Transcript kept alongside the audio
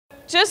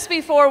just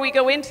before we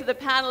go into the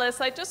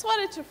panelists, I just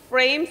wanted to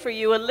frame for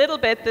you a little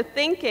bit the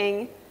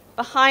thinking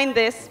behind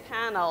this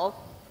panel.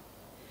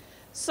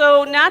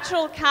 So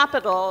natural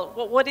capital,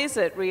 what is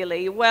it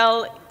really?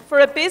 Well,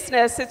 for a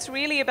business, it's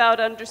really about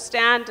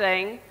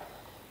understanding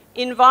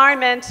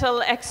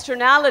environmental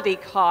externality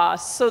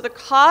costs. So the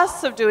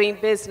costs of doing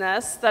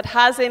business that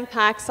has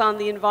impacts on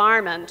the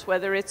environment,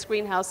 whether it's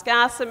greenhouse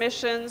gas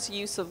emissions,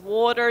 use of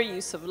water,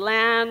 use of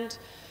land,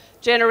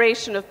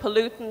 generation of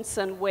pollutants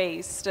and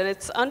waste. And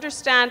it's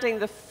understanding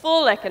the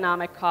full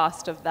economic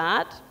cost of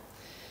that.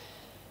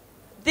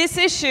 This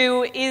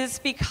issue is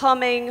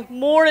becoming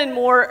more and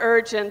more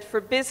urgent for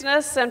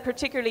business and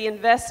particularly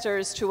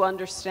investors to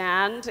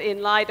understand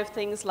in light of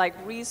things like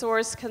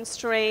resource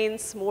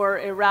constraints, more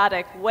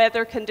erratic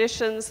weather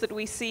conditions that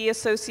we see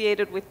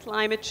associated with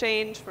climate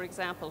change, for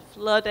example,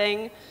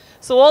 flooding.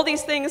 So all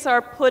these things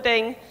are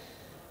putting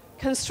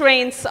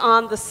constraints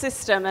on the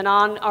system and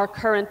on our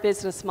current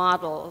business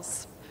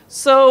models.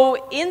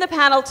 So in the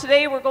panel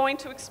today, we're going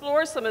to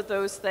explore some of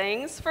those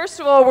things. First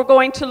of all, we're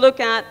going to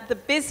look at the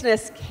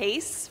business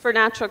case for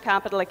natural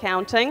capital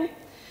accounting.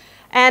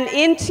 And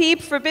in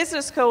TEEB for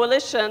Business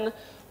Coalition,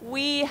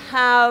 we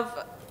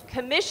have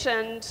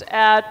commissioned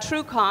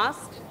True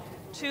Cost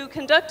to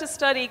conduct a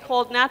study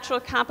called Natural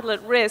Capital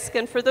at Risk.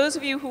 And for those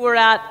of you who were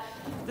at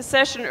the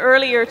session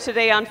earlier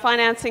today on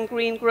financing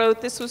green growth,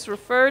 this was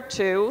referred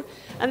to.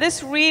 And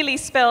this really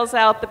spells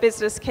out the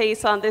business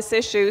case on this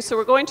issue. So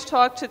we're going to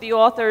talk to the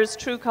authors,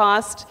 True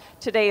Cost,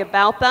 today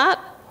about that.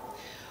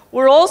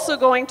 We're also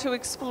going to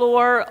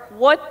explore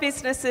what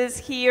businesses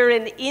here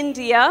in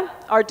India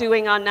are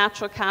doing on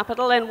natural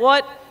capital and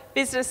what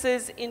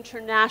businesses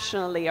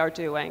internationally are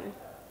doing.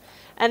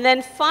 And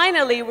then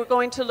finally, we're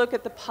going to look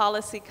at the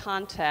policy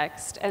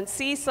context and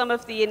see some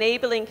of the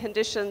enabling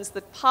conditions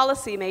that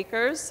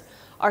policymakers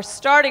are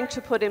starting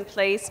to put in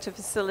place to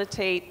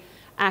facilitate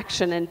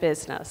action in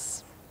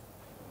business.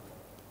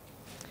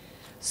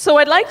 So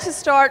I'd like to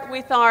start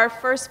with our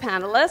first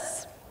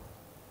panelist.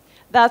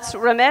 That's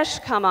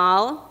Ramesh,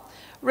 Kymal.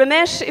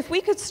 Ramesh, if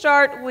we could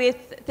start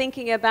with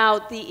thinking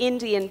about the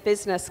Indian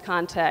business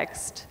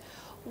context.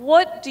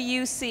 What do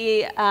you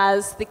see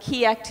as the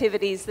key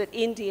activities that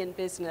Indian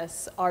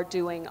business are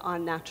doing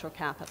on natural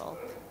capital?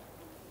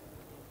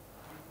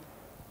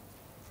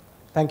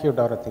 Thank you,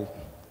 Dorothy,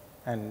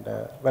 and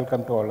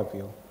welcome to all of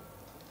you.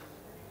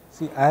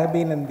 See, I have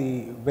been in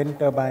the wind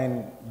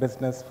turbine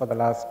business for the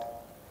last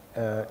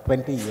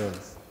 20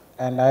 years,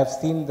 and I have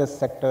seen this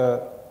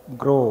sector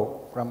grow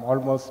from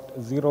almost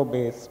zero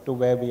base to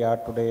where we are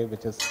today,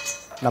 which is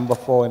number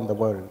 4 in the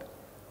world.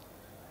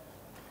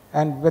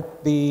 And with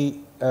the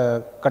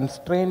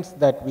constraints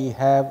that we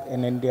have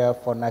in India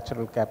for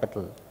natural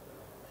capital,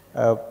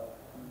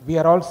 we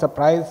are all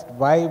surprised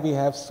why we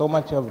have so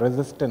much of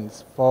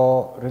resistance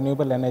for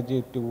renewable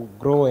energy to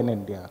grow in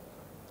India.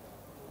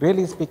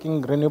 Really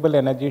speaking, renewable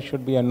energy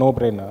should be a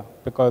no-brainer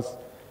because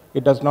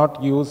it does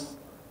not use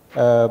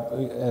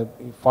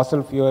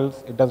fossil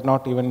fuels, it does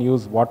not even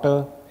use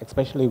water,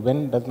 especially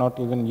wind does not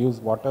even use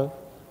water.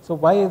 So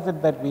why is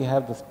it that we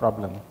have this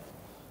problem?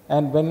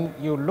 And when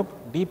you look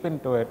deep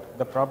into it,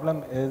 the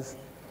problem is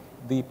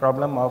the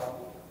problem of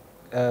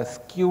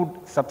skewed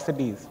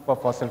subsidies for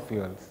fossil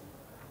fuels.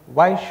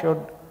 Why should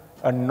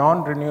a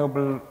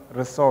non-renewable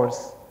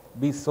resource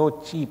be so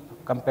cheap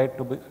compared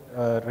to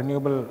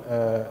renewable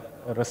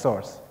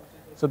resource?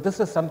 So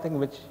this is something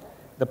which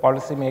the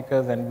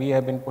policymakers, and we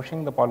have been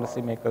pushing the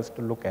policymakers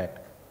to look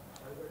at.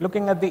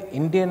 Looking at the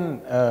Indian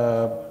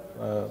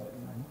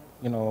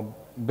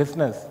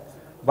business,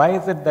 why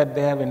is it that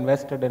they have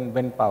invested in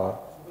wind power?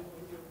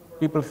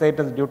 People say it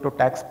is due to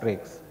tax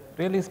breaks.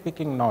 Really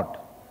speaking,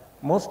 not.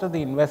 Most of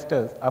the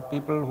investors are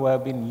people who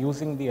have been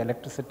using the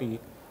electricity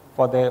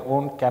for their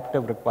own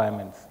captive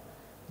requirements.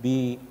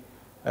 The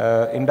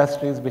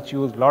industries which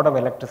use a lot of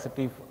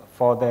electricity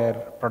for their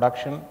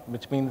production,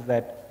 which means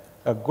that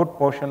a good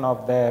portion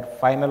of their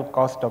final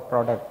cost of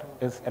product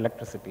is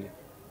electricity.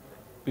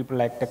 People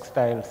like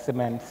textiles,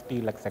 cement,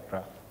 steel,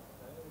 etc.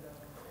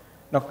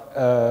 Now,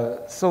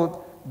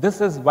 so this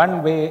is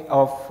one way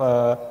of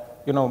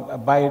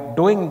by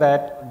doing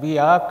that, we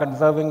are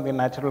conserving the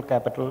natural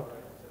capital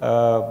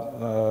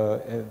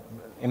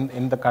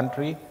in the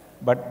country,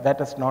 but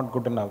that is not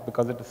good enough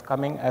because it is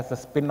coming as a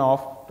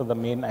spin-off to the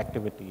main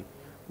activity.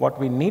 What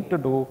we need to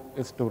do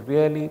is to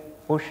really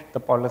push the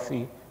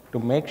policy to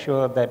make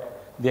sure that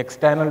the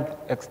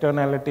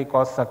externality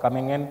costs are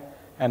coming in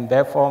and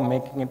therefore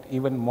making it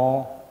even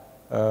more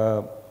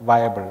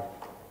viable.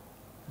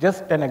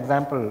 Just an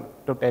example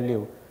to tell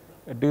you.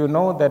 Do you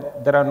know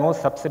that there are no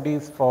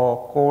subsidies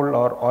for coal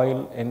or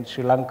oil in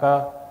Sri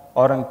Lanka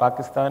or in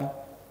Pakistan?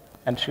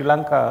 And Sri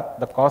Lanka,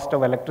 the cost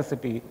of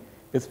electricity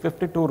is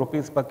 52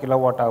 rupees per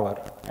kilowatt hour,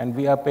 and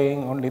we are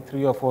paying only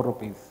 3 or 4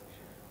 rupees.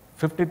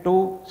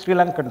 52 Sri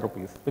Lankan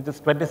rupees, which is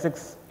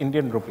 26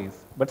 Indian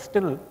rupees. But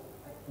still,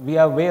 we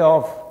are way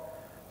off.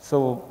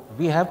 So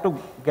we have to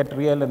get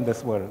real in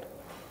this world.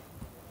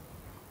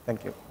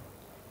 Thank you.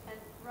 And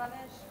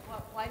Ramesh,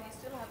 while you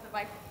still have the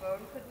microphone,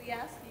 could we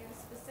ask you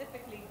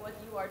specifically what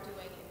you are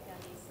doing in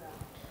Gamesa?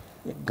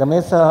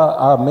 Gamesa,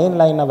 our main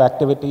line of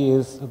activity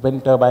is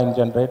wind turbine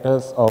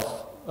generators of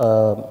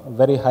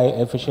very high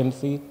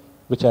efficiency,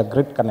 which are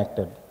grid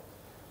connected.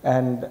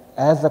 And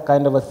as a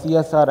kind of a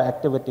CSR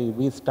activity,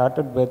 we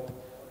started with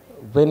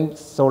wind,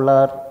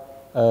 solar,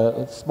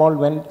 small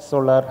wind,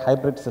 solar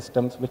hybrid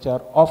systems, which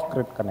are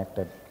off-grid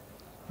connected.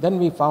 Then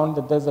we found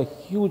that there's a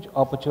huge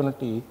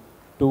opportunity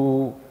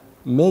to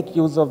make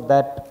use of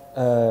that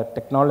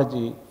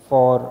technology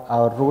for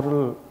our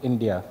rural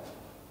India,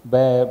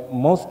 where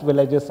most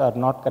villages are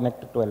not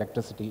connected to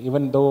electricity.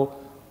 Even though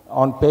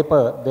on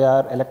paper they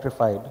are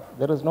electrified,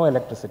 there is no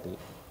electricity.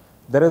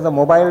 There is a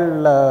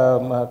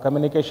mobile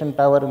communication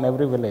tower in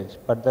every village,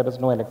 but there is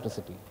no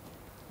electricity.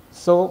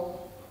 So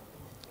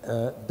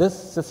this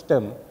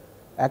system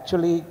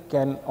actually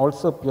can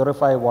also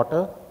purify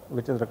water,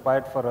 which is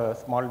required for a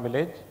small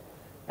village,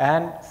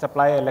 and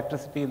supply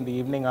electricity in the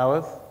evening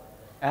hours,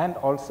 and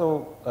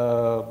also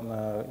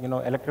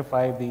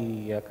electrify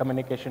the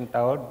communication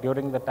tower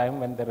during the time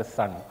when there is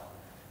sun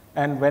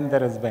and when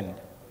there is wind.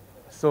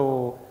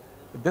 So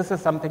this is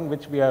something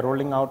which we are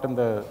rolling out in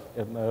the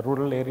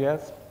rural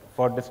areas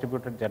for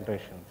distributed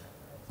generation.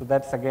 So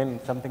that's again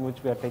something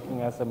which we are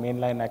taking as a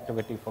mainline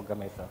activity for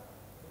Gamesa.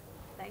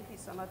 Thank you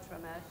so much,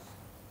 Ramesh.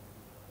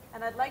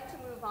 And I'd like to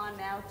move on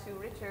now to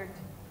Richard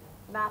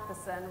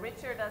Matheson.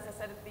 Richard, as I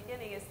said at the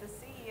beginning, is the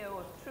CEO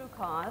of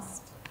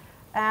TrueCost.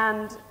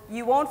 And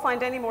you won't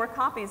find any more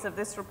copies of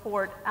this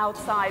report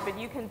outside, but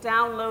you can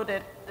download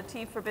it at the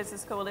TEEB for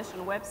Business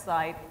Coalition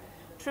website.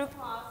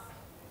 TrueCost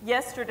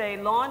yesterday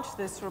launched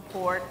this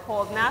report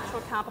called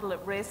Natural Capital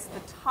at Risk, the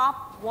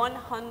top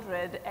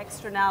 100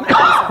 externalities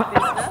of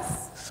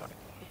business.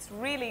 It's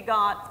really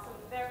got some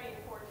very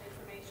important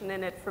information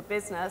in it for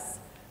business.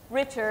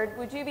 Richard,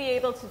 would you be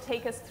able to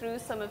take us through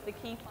some of the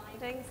key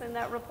findings in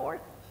that report?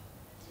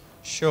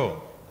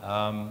 Sure.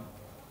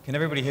 Can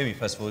everybody hear me,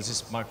 first of all? Is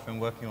this microphone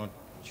working, or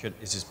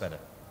is this better?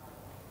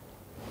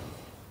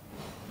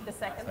 The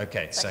second.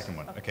 Okay, second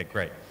one. Okay,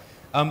 great.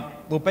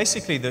 Well,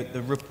 basically,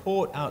 the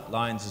report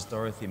outlines, as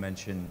Dorothy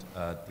mentioned,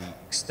 the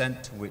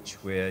extent to which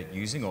we're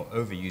using or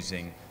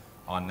overusing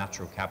our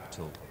natural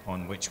capital,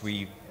 upon which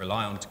we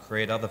rely on to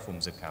create other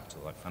forms of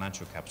capital, like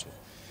financial capital.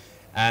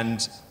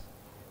 And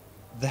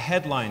the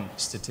headline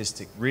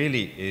statistic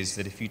really is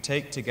that if you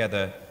take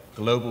together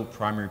global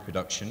primary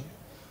production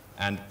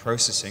and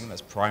processing,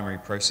 that's primary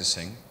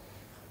processing,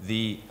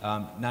 the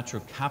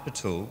natural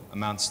capital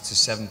amounts to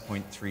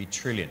 7.3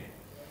 trillion.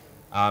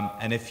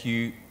 And if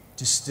you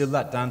distill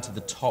that down to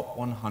the top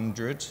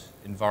 100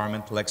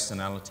 environmental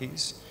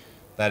externalities,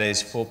 that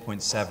is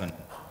 4.7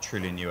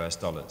 trillion US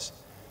dollars.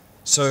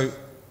 So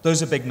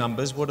those are big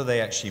numbers. What do they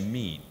actually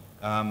mean?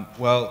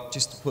 Well,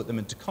 just to put them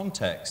into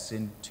context,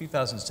 in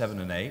 2007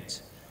 and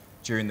 8,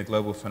 during the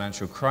global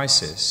financial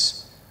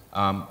crisis,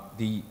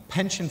 the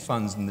pension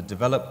funds in the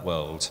developed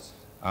world,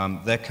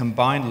 their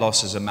combined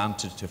losses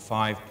amounted to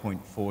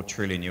 5.4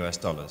 trillion US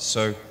dollars.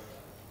 So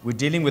we're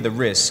dealing with a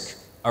risk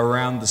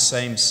around the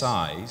same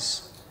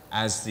size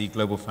as the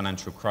global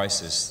financial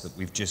crisis that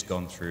we've just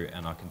gone through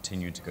and are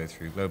continuing to go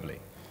through globally.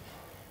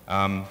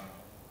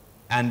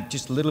 And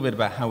just a little bit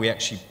about how we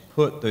actually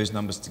put those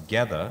numbers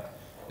together.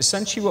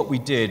 Essentially what we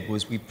did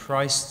was we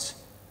priced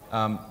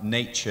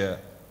nature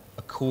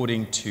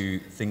according to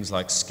things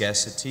like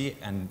scarcity,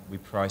 and we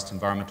priced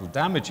environmental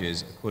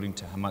damages according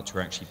to how much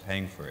we're actually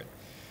paying for it.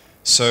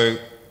 So,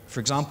 for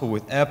example,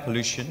 with air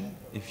pollution,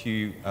 if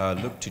you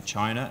look to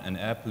China and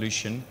air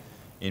pollution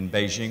in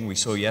Beijing, we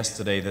saw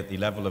yesterday that the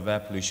level of air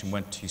pollution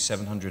went to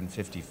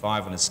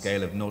 755 on a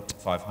scale of 0 to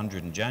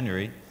 500 in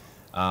January.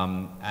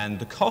 And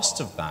the cost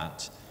of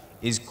that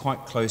is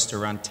quite close to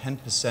around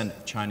 10%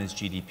 of China's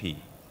GDP.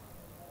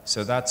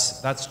 So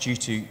that's due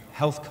to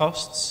health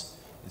costs,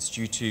 it's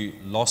due to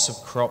loss of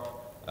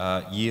crop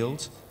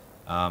yield,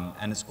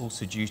 and it's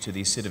also due to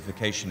the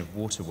acidification of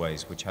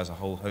waterways, which has a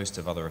whole host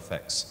of other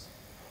effects.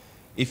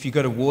 If you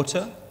go to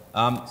water,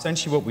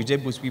 essentially what we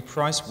did was we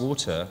priced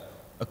water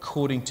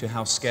according to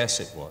how scarce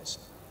it was.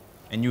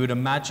 And you would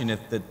imagine if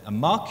a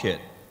market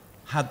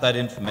had that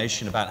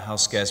information about how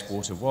scarce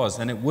water was,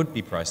 then it would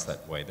be priced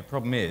that way. The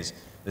problem is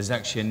there's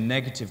actually a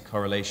negative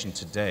correlation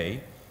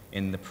today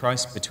in the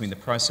price between the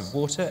price of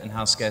water and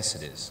how scarce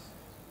it is,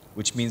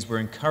 which means we're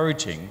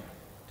encouraging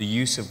the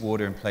use of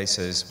water in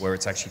places where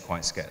it's actually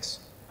quite scarce.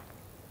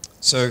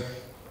 So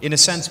in a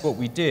sense, what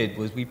we did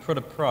was we put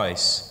a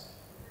price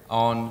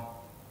on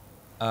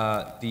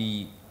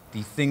the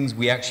things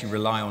we actually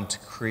rely on to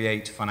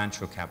create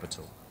financial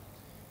capital.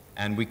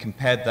 And we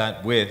compared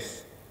that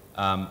with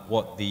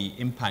what the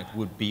impact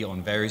would be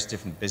on various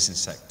different business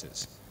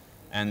sectors.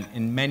 And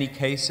in many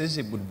cases,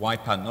 it would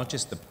wipe out not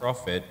just the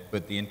profit,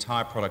 but the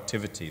entire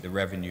productivity, the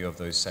revenue of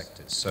those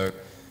sectors. So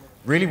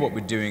really what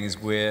we're doing is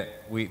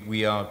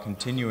we are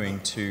continuing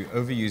to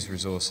overuse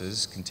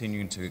resources,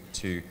 continuing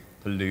to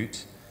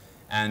pollute,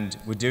 and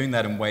we're doing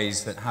that in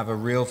ways that have a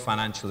real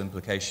financial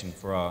implication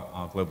for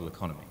our global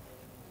economy.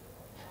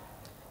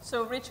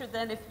 So Richard,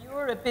 then if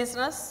you're a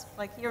business,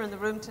 like here in the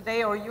room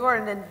today, or you're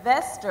an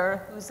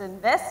investor who's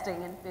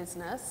investing in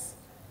business,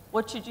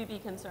 What should you be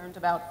concerned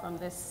about from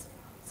this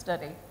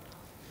study?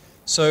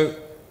 So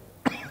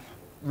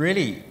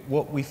really,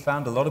 what we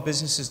found a lot of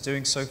businesses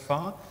doing so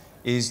far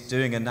is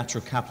doing a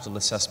natural capital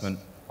assessment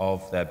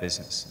of their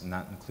business. And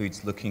that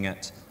includes looking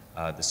at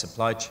the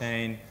supply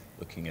chain,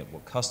 looking at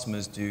what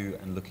customers do,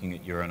 and looking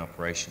at your own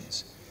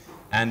operations.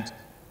 And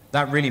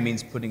that really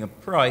means putting a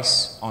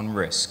price on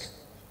risk.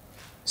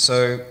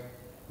 So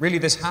really,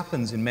 this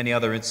happens in many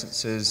other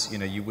instances. You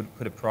know, you would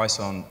put a price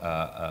on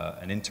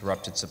an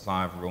interrupted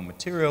supply of raw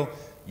material.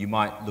 You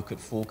might look at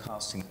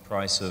forecasting the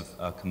price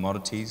of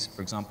commodities,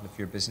 for example, if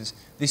you're a business.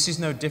 This is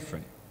no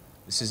different.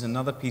 This is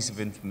another piece of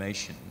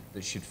information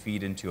that should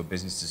feed into your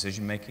business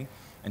decision-making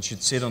and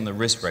should sit on the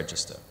risk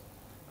register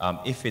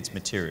if it's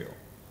material.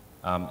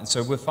 And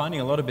so we're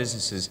finding a lot of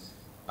businesses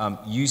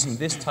using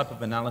this type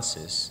of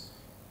analysis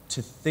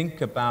to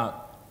think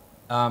about,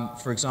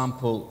 for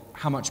example,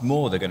 how much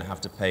more they're going to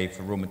have to pay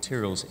for raw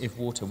materials if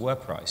water were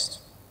priced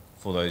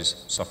for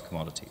those soft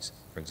commodities,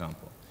 for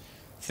example.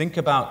 Think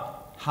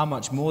about how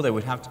much more they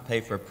would have to pay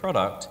for a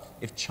product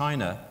if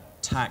China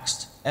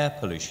taxed air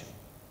pollution,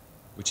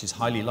 which is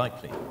highly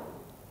likely.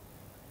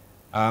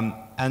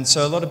 And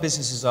so a lot of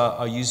businesses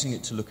are using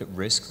it to look at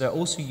risk. They're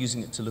also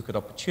using it to look at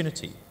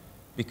opportunity,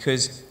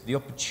 because the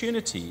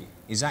opportunity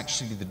is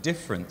actually the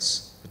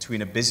difference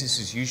between a business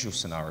as usual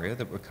scenario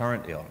that we're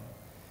currently on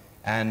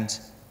and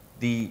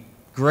the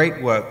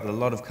great work that a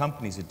lot of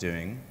companies are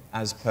doing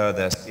as per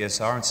their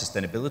CSR and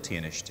sustainability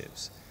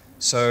initiatives.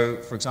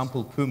 So, for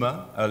example,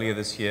 Puma, earlier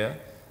this year,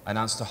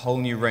 announced a whole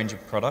new range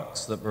of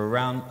products that were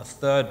around a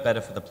third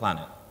better for the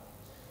planet.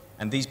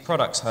 And these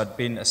products had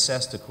been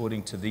assessed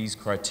according to these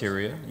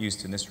criteria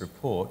used in this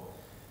report.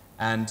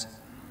 And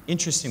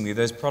interestingly,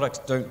 those products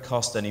don't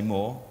cost any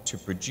more to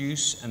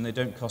produce, and they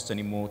don't cost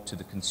any more to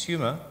the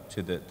consumer,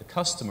 to the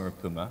customer of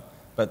Puma,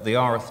 but they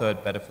are a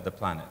third better for the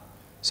planet.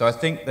 So I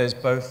think there's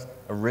both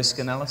a risk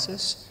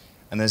analysis,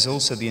 and there's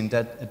also the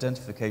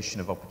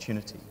identification of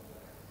opportunity.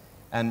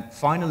 And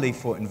finally,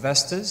 for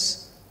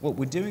investors, what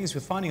we're doing is we're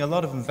finding a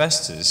lot of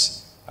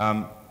investors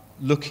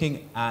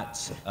looking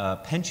at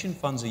pension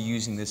funds are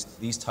using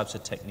these types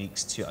of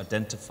techniques to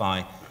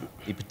identify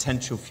the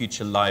potential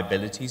future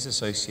liabilities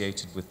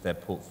associated with their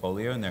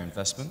portfolio and their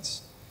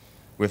investments.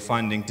 We're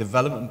finding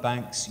development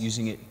banks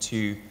using it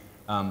to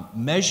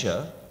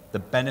measure the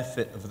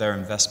benefit of their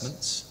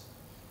investments.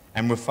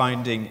 And we're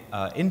finding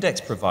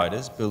index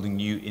providers building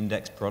new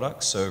index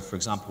products. So, for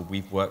example,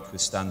 we've worked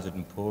with Standard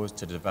 & Poor's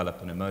to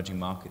develop an emerging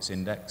markets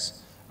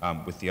index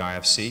with the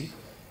IFC.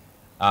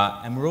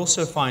 And we're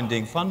also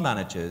finding fund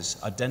managers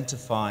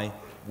identify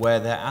where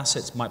their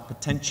assets might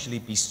potentially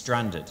be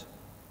stranded,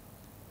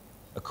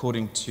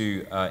 according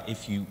to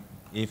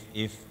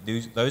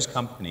if those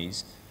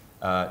companies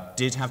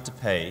did have to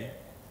pay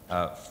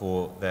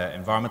for their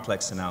environmental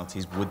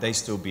externalities, would they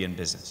still be in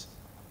business?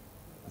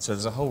 So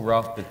there's a whole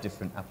raft of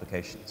different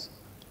applications.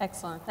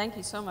 Excellent. Thank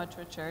you so much,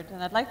 Richard.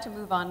 And I'd like to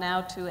move on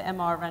now to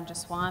M.R.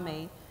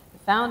 Ranjaswamy, the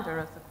founder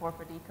of the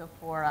Corporate Eco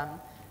Forum.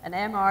 And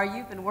M.R.,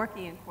 you've been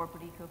working in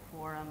Corporate Eco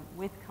Forum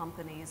with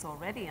companies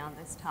already on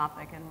this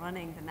topic and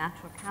running the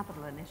Natural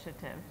Capital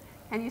Initiative.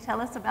 Can you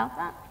tell us about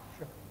that?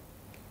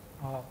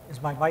 Sure.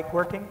 Is my mic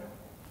working?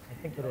 I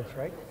think it is,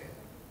 right?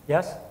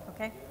 Yes?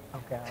 Okay.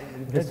 Okay, I'll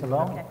leave this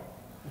alone. Okay.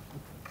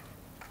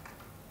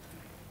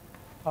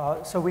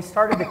 So we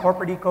started the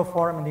Corporate Eco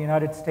Forum in the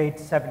United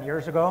States 7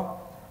 years ago,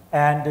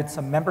 and it's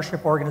a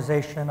membership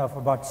organization of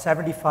about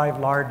 75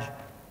 large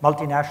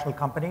multinational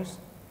companies,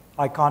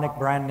 iconic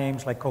brand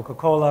names like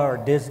Coca-Cola or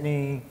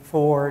Disney,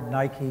 Ford,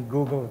 Nike,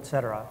 Google,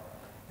 etc.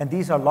 And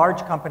these are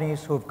large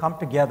companies who have come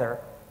together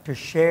to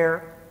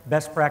share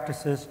best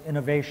practices,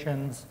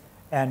 innovations,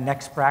 and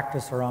next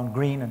practice around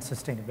green and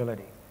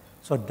sustainability.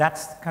 So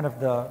that's kind of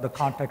the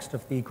context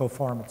of the Eco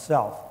Forum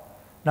itself.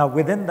 Now,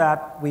 within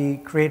that, we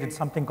created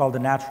something called the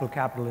Natural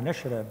Capital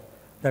Initiative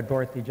that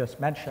Dorothy just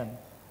mentioned.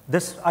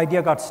 This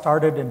idea got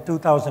started in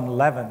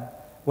 2011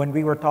 when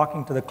we were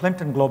talking to the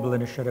Clinton Global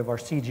Initiative, or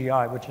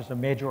CGI, which is a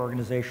major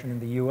organization in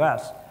the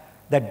US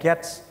that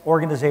gets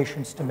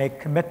organizations to make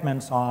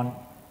commitments on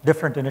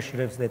different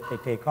initiatives that they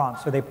take on.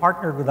 So they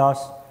partnered with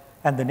us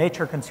and the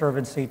Nature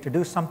Conservancy to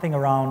do something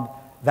around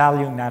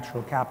valuing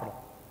natural capital.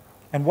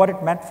 And what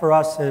it meant for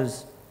us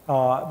is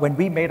when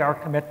we made our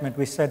commitment,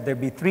 we said there'd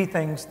be 3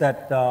 things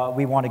that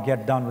we want to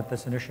get done with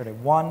this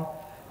initiative. 1,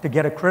 to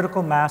get a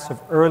critical mass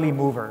of early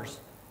movers,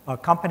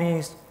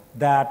 companies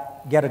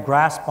that get a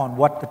grasp on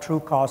what the true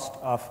cost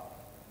of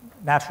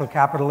natural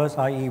capital is,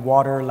 i.e.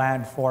 water,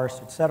 land,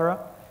 forest, etc.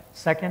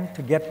 2nd,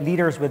 to get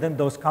leaders within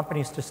those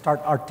companies to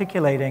start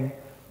articulating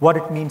what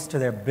it means to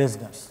their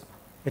business.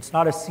 It's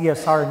not a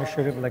CSR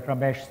initiative like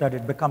Ramesh said,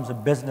 it becomes a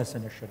business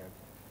initiative.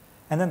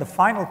 And then the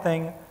final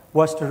thing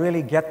was to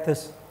really get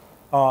this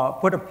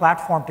put a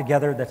platform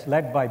together that's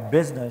led by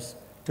business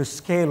to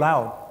scale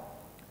out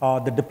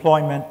the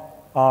deployment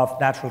of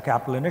natural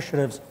capital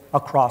initiatives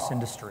across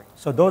industry.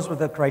 So those were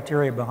the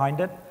criteria behind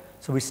it.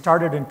 So we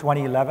started in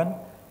 2011,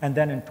 and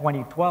then in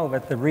 2012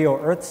 at the Rio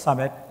Earth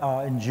Summit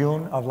in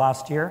June of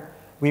last year,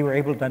 we were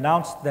able to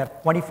announce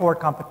that 24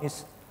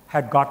 companies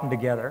had gotten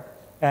together,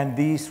 and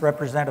these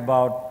represent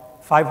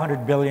about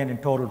 500 billion in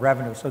total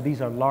revenue. So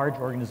these are large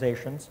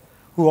organizations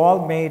who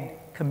all made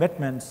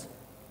commitments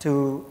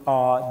to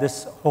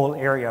this whole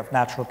area of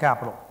natural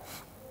capital.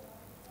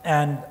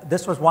 And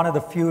this was one of the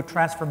few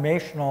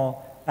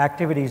transformational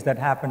activities that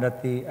happened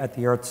at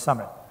the Earth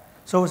Summit.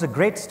 So it was a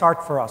great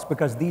start for us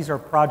because these are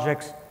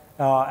projects,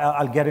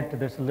 I'll get into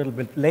this a little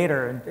bit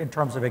later in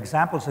terms of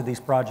examples of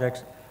these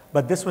projects,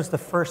 but this was the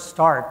first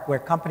start where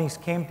companies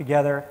came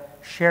together,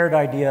 shared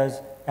ideas,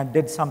 and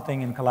did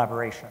something in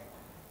collaboration.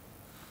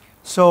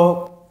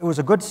 So it was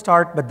a good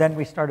start, but then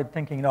we started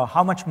thinking, you know,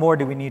 how much more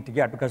do we need to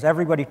get? Because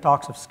everybody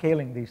talks of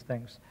scaling these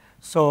things.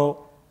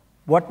 So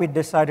what we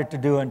decided to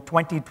do in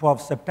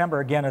 2012 September,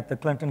 again at the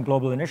Clinton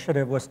Global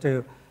Initiative, was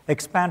to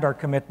expand our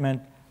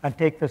commitment and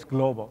take this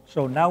global.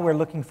 So now we're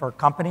looking for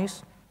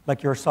companies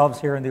like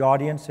yourselves here in the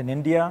audience in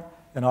India,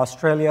 in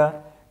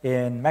Australia,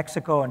 in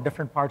Mexico, and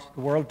different parts of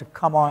the world to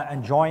come on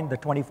and join the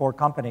 24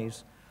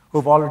 companies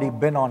who've already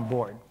been on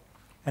board.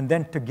 And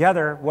then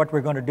together, what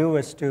we're going to do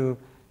is to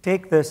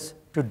take this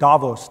to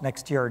Davos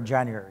next year in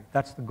January.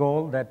 That's the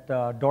goal that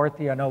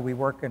Dorothy, I know we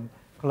work in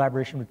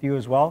collaboration with you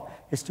as well,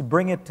 is to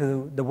bring it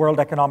to the World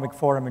Economic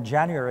Forum in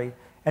January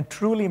and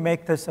truly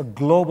make this a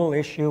global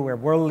issue where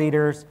world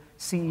leaders,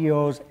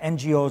 CEOs,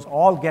 NGOs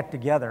all get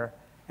together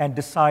and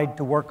decide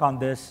to work on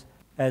this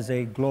as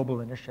a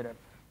global initiative.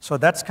 So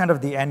that's kind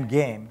of the end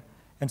game.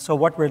 And so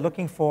what we're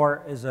looking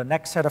for is a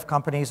next set of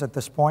companies at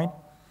this point.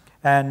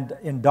 And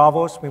in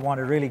Davos, we want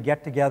to really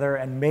get together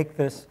and make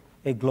this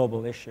a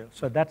global issue.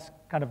 So that's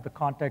kind of the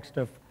context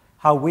of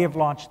how we have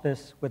launched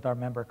this with our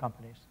member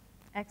companies.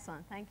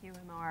 Excellent. Thank you,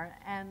 Amar.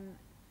 And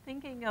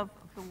thinking of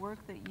the work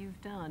that you've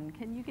done,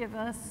 can you give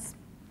us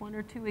one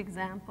or two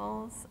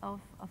examples of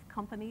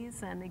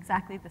companies and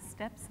exactly the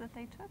steps that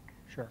they took?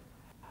 Sure.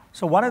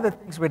 So one of the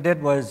things we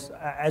did was,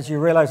 as you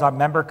realize, our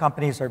member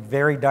companies are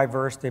very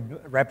diverse. They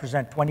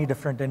represent 20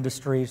 different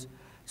industries.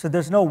 So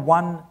there's no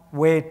one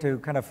way to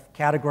kind of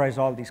categorize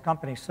all these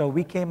companies. So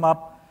we came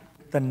up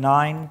with the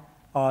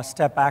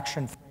 9-step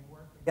action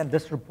framework. Again,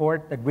 this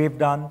report that we've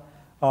done,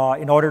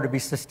 in order to be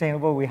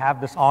sustainable, we have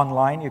this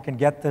online. You can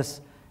get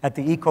this at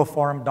the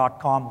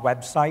ecoforum.com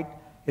website.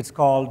 It's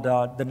called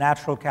the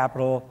Natural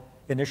Capital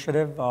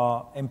Initiative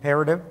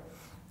Imperative.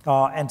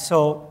 And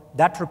so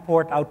that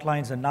report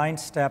outlines a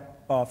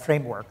 9-step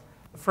framework.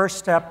 The first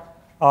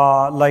step,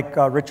 like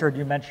Richard,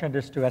 you mentioned,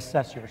 is to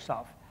assess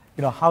yourself.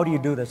 You know, how do you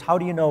do this? How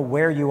do you know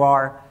where you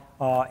are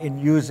in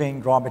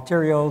using raw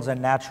materials and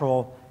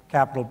natural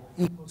capital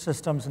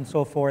ecosystems and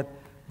so forth?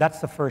 That's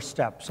the first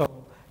step. So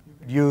you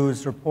could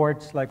use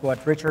reports like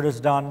what Richard has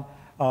done,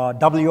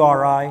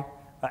 WRI.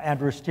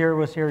 Andrew Steer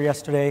was here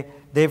yesterday.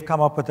 They've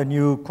come up with a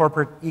new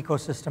corporate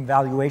ecosystem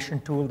valuation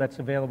tool that's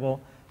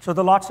available. So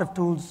there are lots of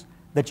tools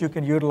that you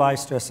can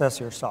utilize to assess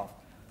yourself.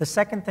 The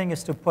second thing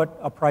is to put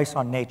a price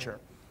on nature.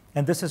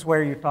 And this is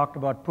where you talked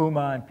about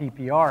PUMA and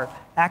PPR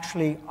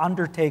actually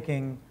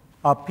undertaking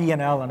a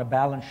P&L and a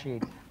balance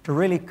sheet to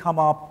really come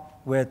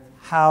up with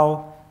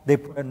how they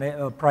put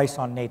a price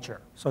on nature.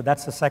 So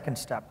that's the second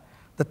step.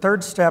 The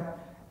third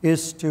step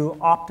is to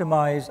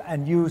optimize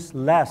and use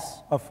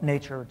less of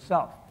nature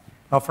itself.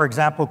 Now, for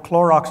example,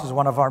 Clorox is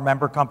one of our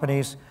member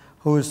companies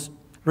who's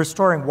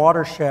restoring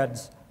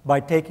watersheds by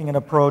taking an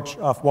approach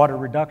of water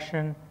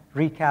reduction,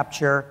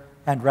 recapture,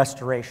 and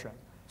restoration.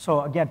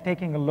 So again,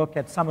 taking a look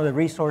at some of the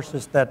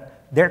resources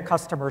that their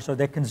customers or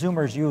their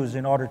consumers use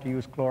in order to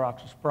use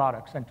Clorox's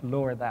products and to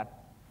lower that.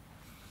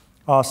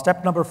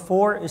 Step number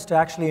 4 is to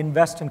actually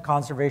invest in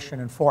conservation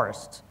in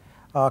forests.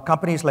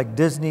 Companies like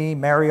Disney,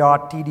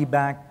 Marriott, TD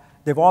Bank,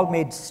 they've all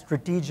made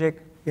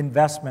strategic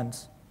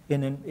investments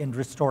in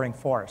restoring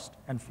forest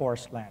and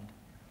forest land.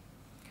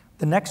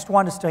 The next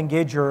one is to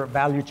engage your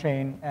value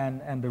chain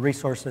and the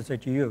resources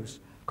that you use.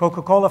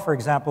 Coca-Cola, for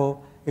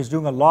example, is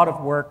doing a lot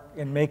of work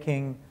in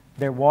making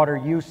their water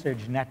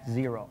usage net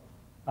zero.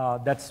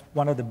 That's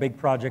one of the big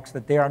projects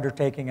that they're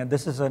undertaking, and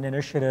this is an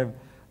initiative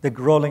that's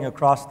rolling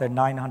across their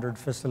 900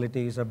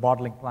 facilities or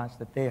bottling plants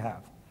that they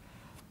have.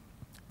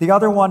 The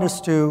other one is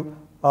to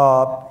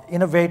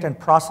innovate in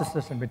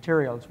processes and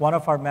materials. One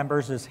of our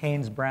members is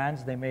Hanes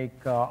Brands. They make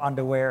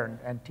underwear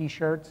and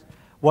T-shirts.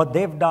 What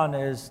they've done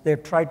is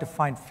they've tried to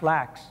find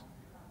flax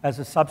as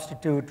a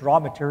substitute raw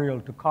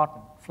material to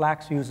cotton.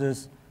 Flax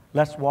uses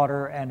less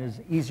water and is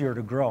easier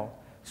to grow.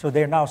 So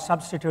they're now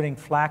substituting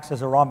flax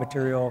as a raw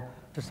material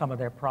to some of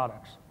their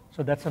products.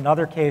 So that's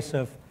another case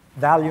of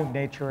valuing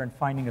nature and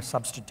finding a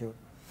substitute.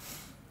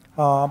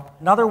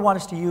 Another one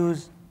is to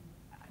use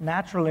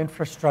natural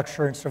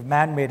infrastructure instead of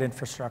man-made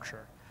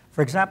infrastructure.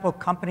 For example,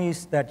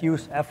 companies that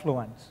use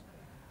effluents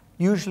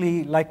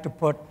usually like to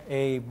put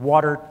a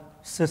water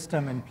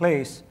system in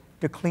place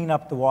to clean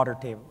up the water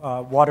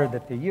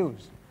that they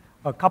use.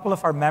 A couple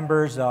of our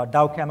members,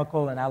 Dow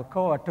Chemical and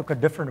Alcoa, took a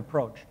different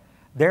approach.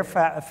 Their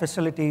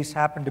facilities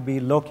happen to be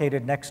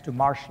located next to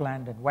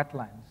marshland and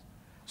wetlands.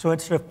 So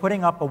instead of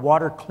putting up a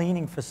water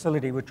cleaning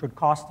facility, which would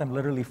cost them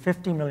literally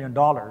 $50 million,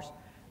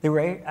 they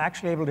were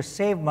actually able to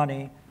save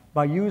money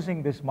by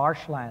using these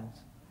marshlands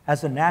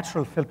as a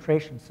natural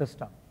filtration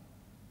system.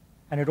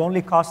 and it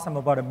only costs them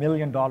about $1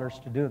 million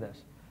to do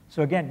this.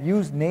 So again,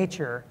 use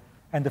nature,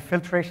 and the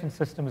filtration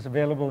system is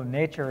available in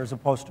nature as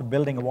opposed to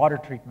building a water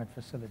treatment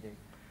facility.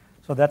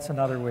 So that's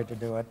another way to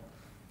do it.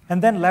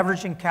 And then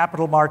leveraging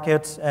capital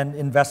markets and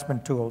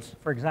investment tools.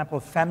 For example,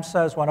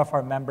 FEMSA is one of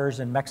our members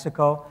in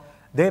Mexico.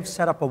 They've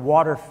set up a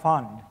water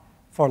fund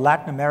for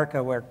Latin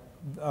America where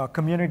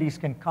communities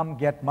can come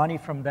get money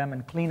from them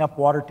and clean up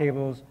water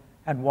tables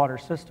and water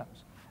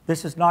systems.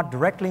 This is not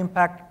directly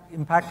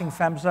impacting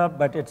FEMSA,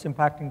 but it's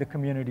impacting the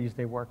communities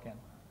they work in.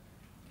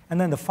 And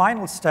then the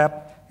final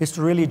step is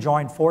to really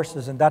join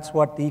forces, and that's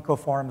what the Eco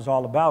Forum is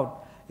all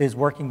about, is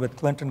working with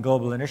Clinton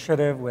Global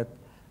Initiative, with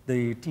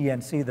the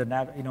TNC,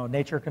 the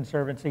Nature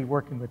Conservancy,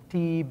 working with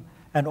TEEB,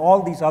 and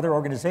all these other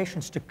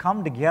organizations to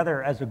come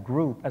together as a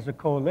group, as a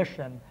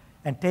coalition,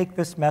 and take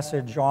this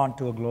message on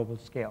to a global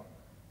scale.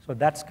 So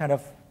that's kind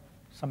of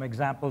some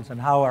examples and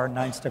how our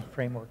 9-step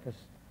framework is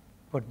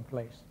put in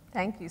place.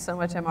 Thank you so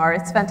much, Amar.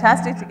 It's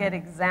fantastic to get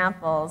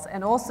examples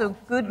and also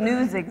good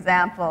news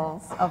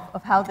examples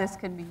of how this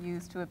can be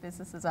used to a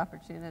business's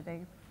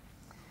opportunity.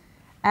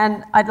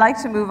 And I'd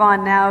like to move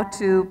on now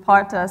to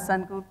Partha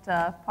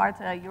Sengupta.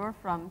 Partha, you're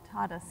from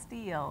Tata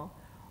Steel.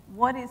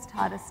 What is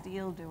Tata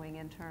Steel doing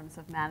in terms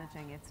of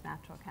managing its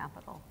natural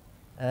capital?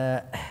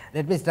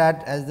 Let me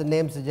start. As the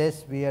name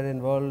suggests, we are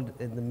involved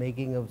in the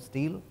making of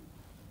steel.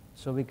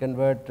 So we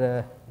convert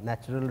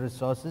natural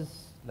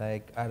resources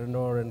like iron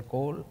ore and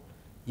coal,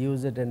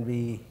 use it, and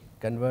we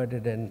convert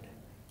it and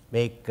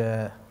make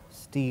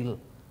steel,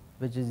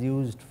 which is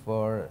used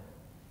for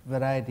a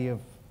variety of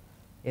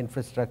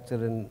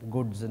infrastructure and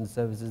goods and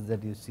services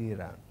that you see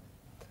around.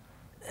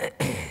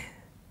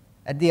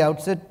 At the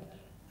outset,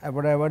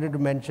 what I wanted to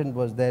mention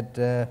was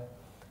that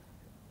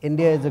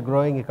India is a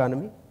growing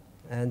economy,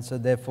 and so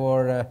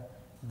therefore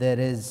there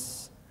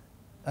is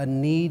a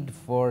need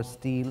for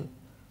steel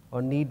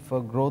or need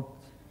for growth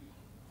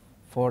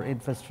for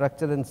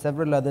infrastructure and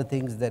several other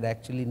things that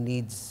actually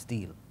needs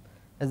steel.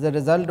 As a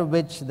result of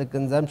which the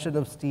consumption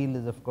of steel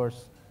is of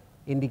course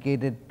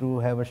indicated to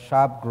have a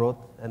sharp growth,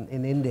 and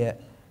in India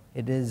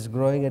it is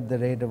growing at the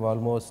rate of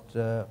almost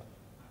 10%,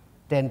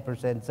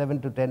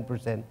 7 to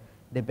 10%,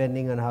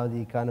 depending on how the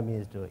economy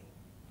is doing.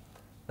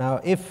 Now,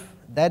 if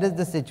that is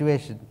the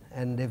situation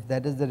and if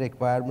that is the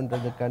requirement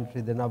of the country,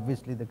 then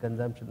obviously the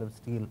consumption of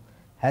steel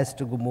has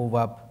to move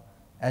up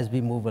as we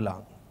move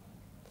along.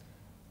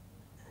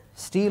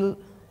 Steel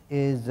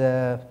is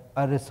a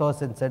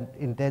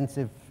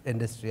resource-intensive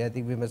industry. I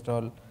think we must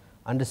all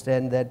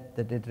understand that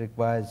it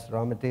requires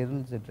raw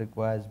materials, it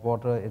requires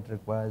water, it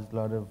requires a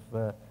lot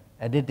of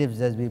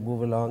additives as we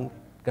move along,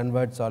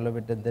 converts all of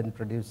it, and then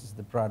produces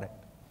the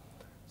product.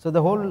 So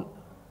the whole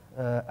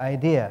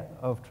idea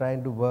of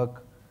trying to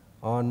work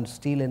on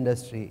steel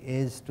industry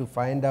is to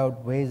find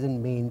out ways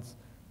and means,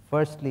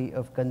 firstly,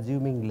 of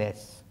consuming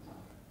less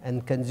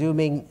and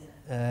consuming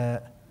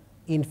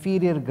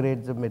inferior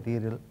grades of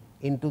material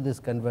into this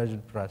conversion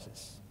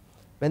process.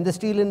 When the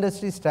steel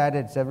industry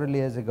started several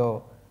years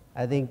ago,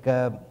 I think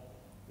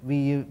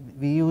we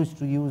used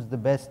to use the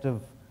best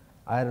of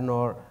iron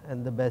ore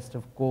and the best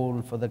of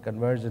coal for the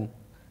conversion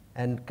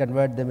and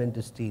convert them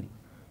into steel.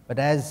 But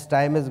as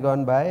time has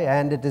gone by,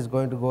 and it is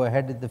going to go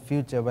ahead in the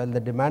future, while the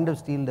demand of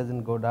steel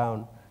doesn't go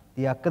down,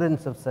 the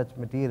occurrence of such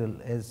material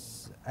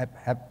is,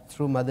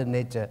 through Mother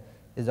Nature,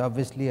 is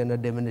obviously in a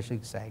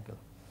diminishing cycle.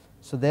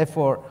 So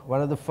therefore,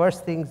 one of the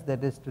first things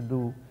that is to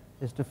do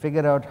is to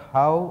figure out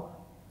how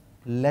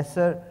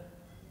lesser,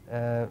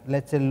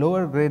 let's say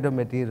lower grade of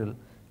material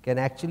can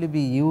actually be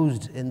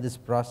used in this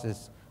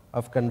process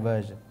of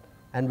conversion.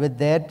 And with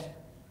that,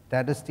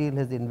 Tata Steel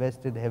has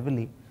invested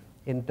heavily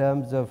in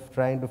terms of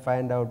trying to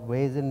find out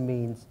ways and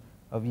means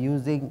of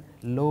using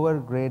lower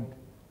grade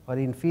or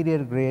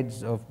inferior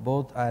grades of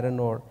both iron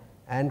ore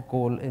and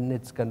coal in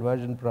its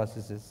conversion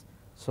processes,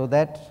 so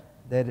that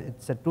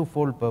it's a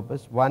twofold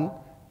purpose. One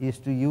is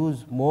to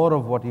use more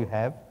of what you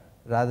have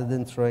rather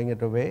than throwing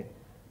it away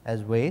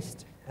as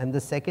waste. And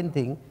the second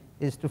thing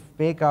is to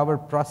make our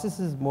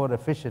processes more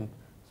efficient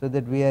so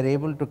that we are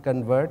able to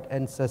convert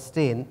and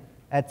sustain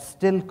at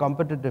still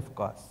competitive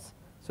costs,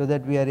 so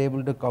that we are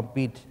able to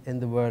compete in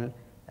the world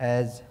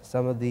as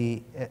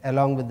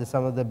along with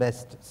some of the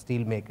best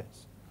steel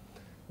makers.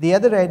 The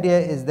other idea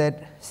is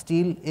that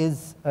steel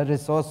is a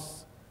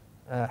resource,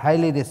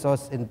 highly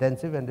resource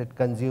intensive, and it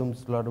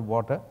consumes a lot of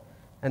water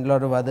and a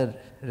lot of other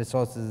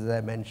resources, as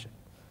I mentioned.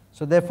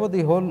 So therefore,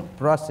 the whole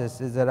process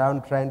is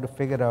around trying to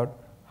figure out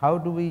how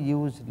do we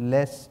use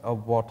less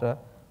of water,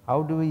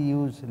 how do we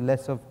use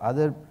less of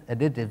other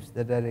additives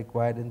that are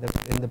required in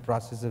the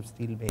process of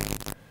steel making.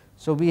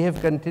 So we have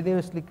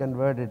continuously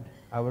converted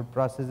our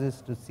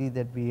processes to see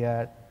that we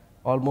are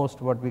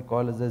almost what we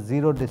call as a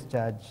zero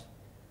discharge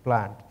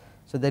plant.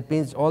 So that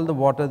means all the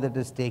water that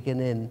is taken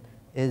in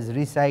is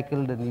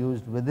recycled and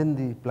used within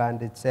the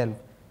plant itself,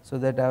 so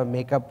that our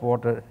makeup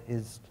water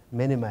is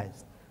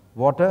minimized.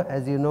 Water,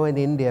 as you know, in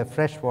India,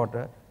 fresh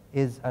water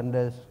is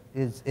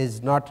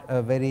not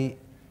a very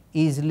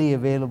easily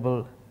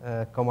available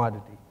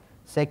commodity.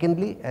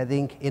 Secondly, I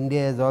think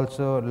India is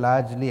also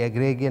largely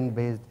agrarian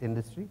based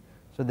industry.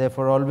 So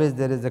therefore, always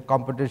there is a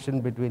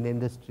competition between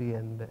industry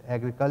and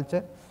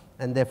agriculture,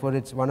 and therefore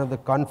it's one of the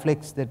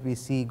conflicts that we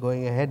see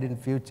going ahead in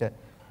future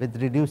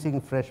with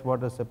reducing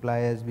freshwater supply,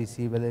 as we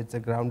see, whether it's a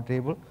ground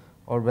table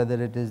or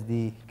whether it is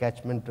the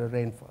catchment or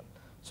rainfall.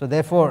 So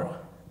therefore,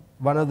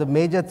 one of the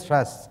major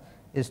thrusts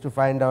is to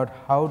find out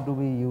how do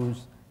we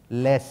use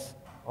less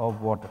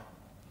of water.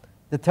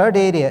 The third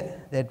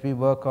area that we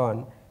work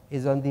on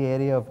is on the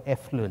area of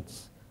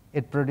effluents.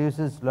 It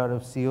produces a lot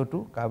of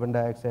CO2, carbon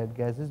dioxide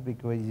gases,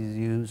 because you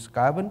use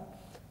carbon.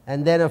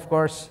 And then, of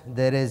course,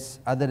 there is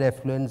other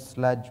effluents,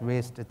 sludge,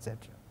 waste, etc.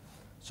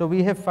 So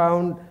we have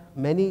found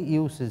many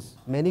uses,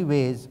 many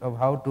ways of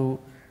how to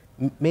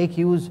make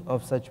use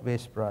of such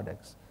waste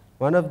products.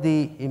 One of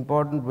the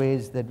important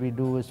ways that we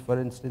do is, for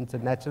instance, a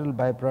natural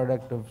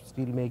byproduct of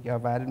steel making,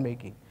 of iron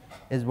making,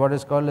 is what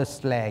is called a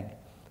slag.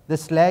 The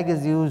slag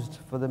is used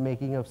for the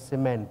making of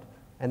cement,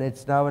 and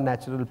it's now a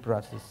natural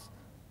process.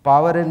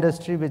 Power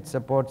industry, which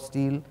supports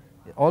steel,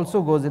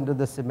 also goes into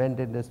the cement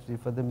industry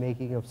for the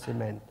making of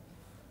cement.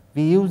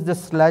 We use the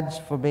sludge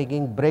for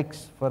making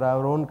bricks for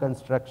our own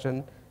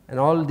construction and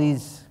all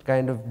these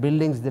kind of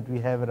buildings that we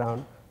have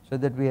around, so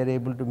that we are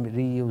able to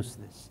reuse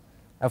this.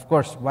 Of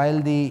course,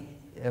 while the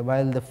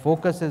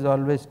focus is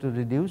always to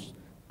reduce,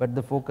 but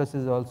the focus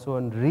is also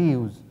on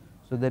reuse,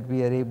 so that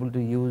we are able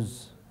to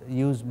use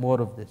more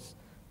of this,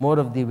 more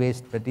of the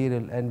waste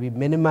material, and we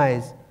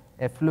minimize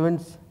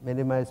effluents,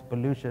 minimize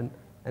pollution,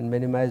 and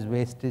minimize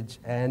wastage,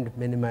 and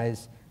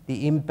minimize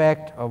the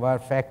impact of our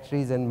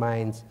factories and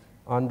mines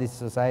on the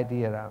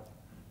society around.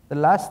 The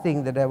last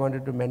thing that I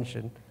wanted to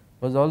mention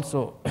was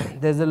also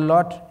there's a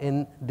lot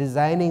in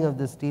designing of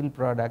the steel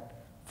product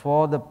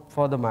for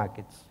the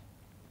markets.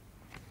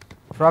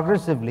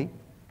 Progressively,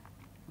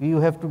 you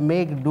have to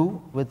make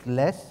do with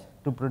less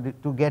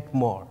to get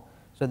more.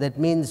 So that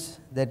means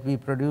that we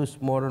produce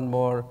more and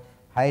more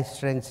high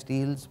strength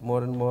steels,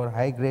 more and more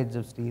high grades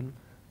of steel,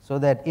 so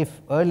that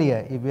if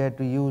earlier, if we had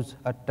to use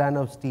a ton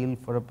of steel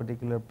for a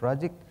particular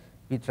project,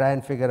 we try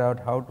and figure out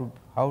how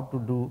to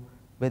do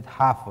with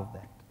half of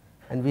that.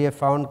 And we have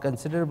found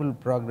considerable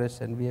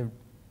progress, and we have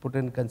put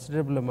in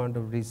considerable amount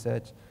of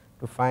research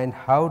to find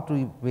how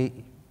to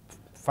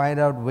find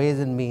out ways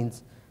and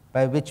means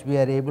by which we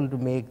are able to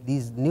make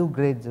these new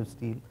grades of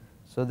steel,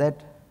 so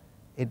that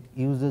it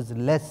uses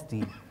less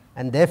steel.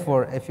 And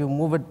therefore, if you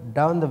move it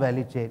down the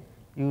value chain,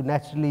 you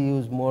naturally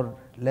use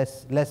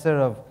lesser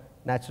of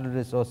natural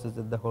resources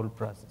in the whole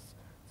process.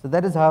 So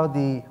that is how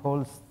the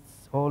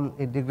whole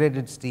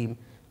integrated steam,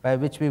 by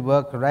which we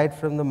work right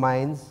from the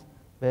mines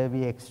where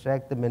we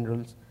extract the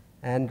minerals,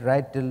 and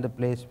right till the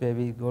place where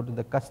we go to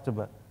the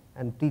customer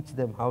and teach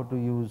them how to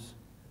use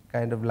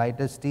kind of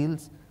lighter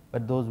steels,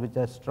 but those which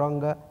are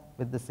stronger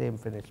with the same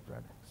finished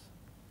products.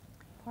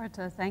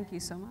 Partha, thank you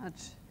so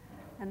much.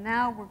 And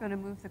now we're going to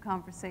move the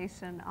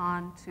conversation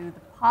on to the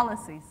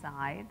policy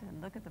side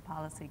and look at the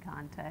policy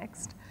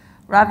context.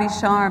 Ravi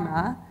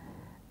Sharma,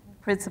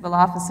 Principal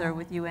Officer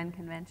with UN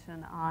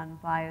Convention on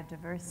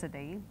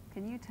Biodiversity,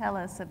 can you tell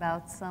us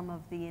about some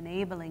of the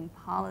enabling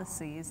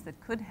policies that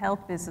could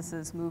help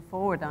businesses move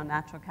forward on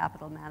natural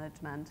capital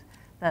management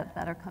that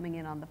are coming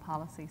in on the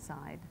policy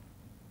side?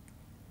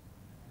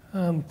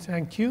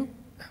 Thank you.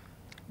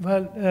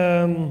 Well,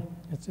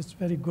 it's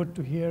very good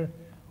to hear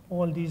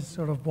all these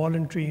sort of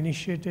voluntary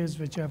initiatives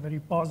which are very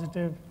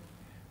positive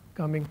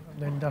coming from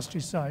the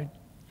industry side.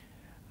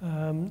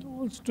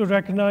 Also to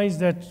recognize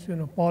that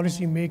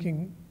policy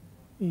making,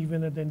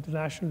 even at the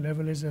international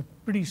level, is a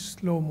pretty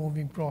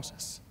slow-moving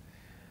process.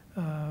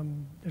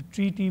 The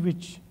treaty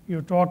which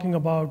you're talking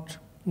about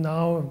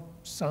now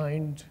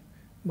signed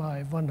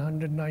by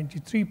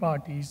 193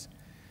 parties,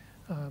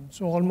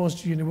 so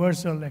almost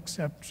universal,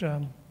 except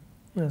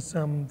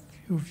some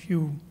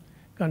few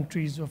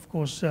countries, of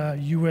course,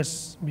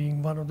 US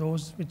being one of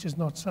those which has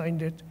not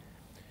signed it.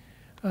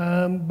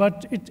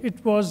 But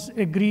it was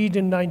agreed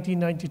in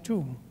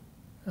 1992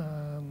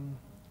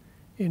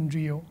 in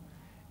Rio.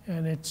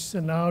 And it's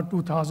now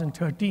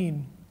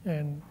 2013,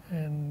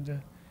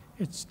 and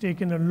it's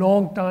taken a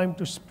long time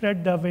to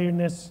spread the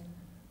awareness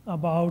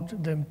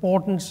about the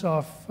importance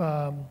of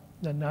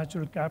the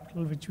natural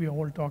capital, which we are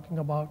all talking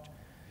about,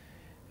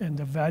 and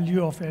the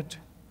value of it.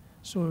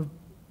 So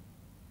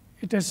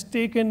it has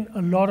taken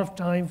a lot of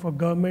time for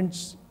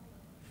governments,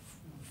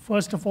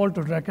 first of all,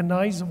 to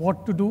recognize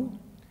what to do,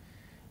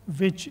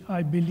 which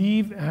I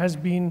believe has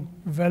been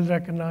well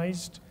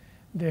recognized.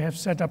 They have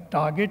set up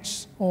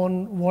targets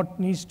on what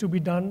needs to be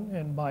done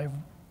and by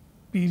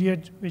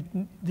period which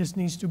this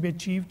needs to be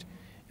achieved.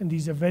 And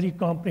these are very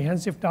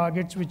comprehensive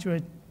targets which were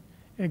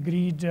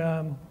agreed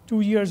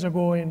 2 years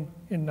ago in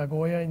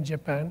Nagoya in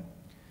Japan.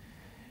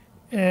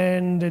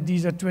 And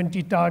these are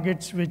 20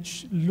 targets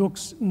which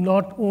looks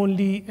not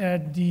only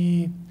at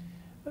the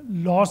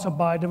loss of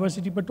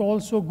biodiversity, but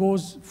also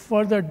goes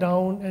further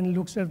down and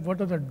looks at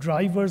what are the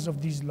drivers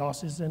of these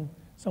losses, and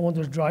some of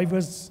the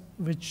drivers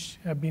which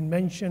have been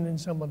mentioned in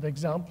some of the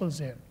examples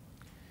here.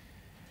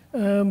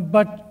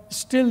 But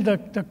still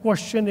the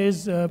question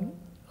is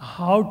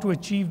how to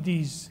achieve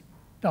these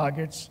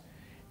targets.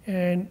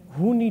 and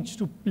who needs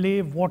to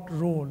play what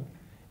role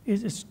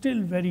is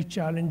still very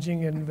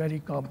challenging and very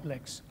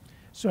complex.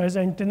 So as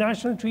an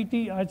international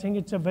treaty, I think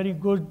it's a very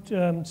good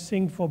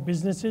thing for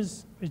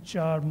businesses, which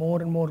are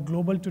more and more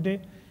global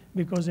today,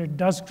 because it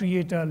does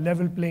create a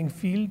level playing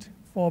field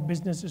for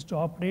businesses to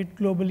operate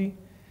globally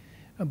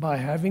by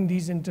having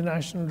these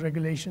international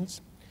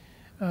regulations.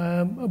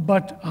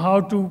 But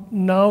how to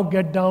now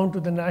get down to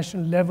the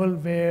national level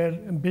where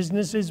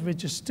businesses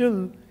which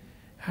still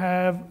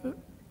have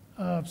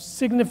a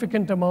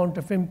significant amount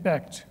of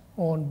impact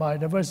on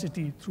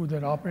biodiversity through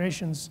their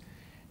operations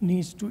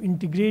needs to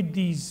integrate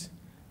these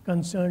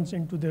concerns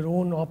into their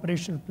own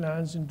operational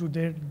plans, into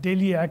their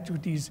daily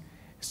activities,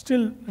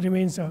 still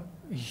remains a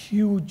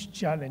huge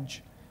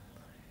challenge.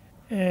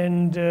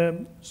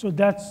 And so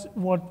that's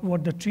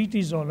what the treaty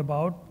is all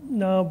about.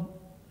 Now,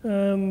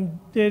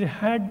 there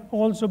had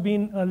also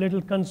been a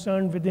little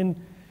concern within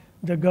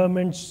the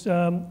governments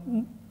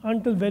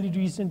until very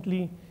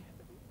recently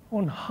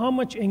on how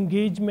much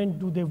engagement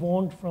do they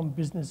want from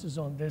businesses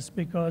on this,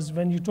 because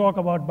when you talk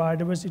about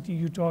biodiversity,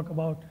 you talk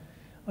about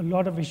a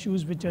lot of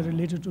issues which are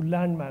related to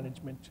land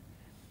management.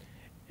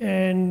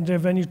 And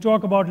when you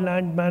talk about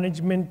land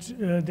management,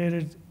 there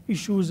are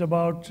issues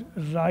about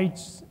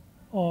rights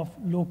of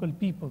local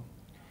people,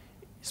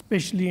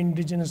 especially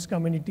indigenous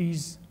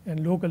communities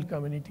and local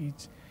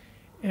communities.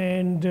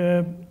 And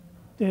there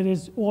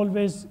is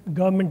always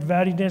government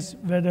wariness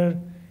whether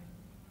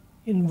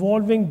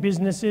involving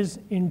businesses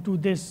into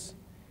this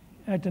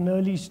at an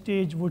early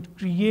stage would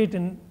create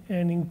and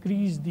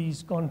increase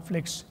these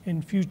conflicts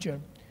in future.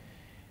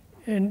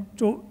 And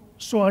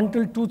so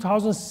until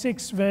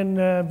 2006,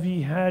 when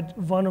we had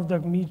one of the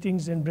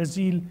meetings in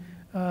Brazil,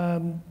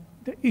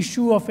 the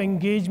issue of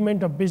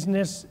engagement of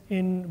business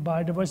in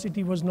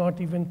biodiversity was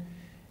not even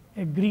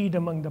agreed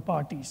among the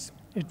parties.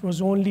 It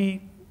was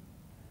only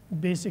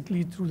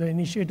basically through the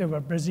initiative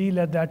of Brazil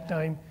at that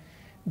time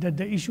that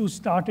the issue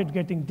started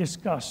getting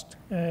discussed.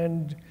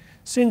 And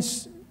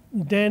since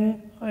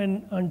then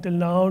and until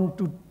now, in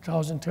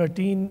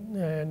 2013,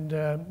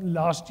 and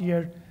last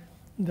year,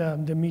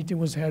 the meeting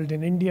was held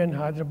in India and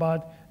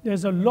Hyderabad.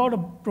 There's a lot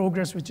of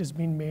progress which has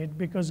been made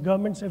because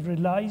governments have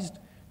realized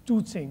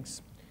two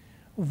things.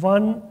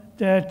 One,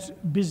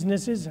 that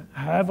businesses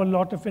have a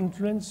lot of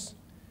influence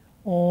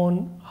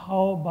on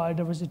how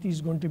biodiversity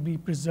is going to be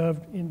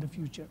preserved in the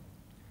future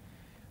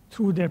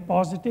through their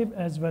positive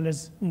as well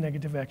as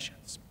negative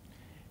actions.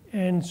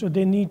 And so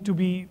they need to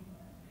be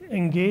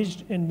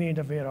engaged and made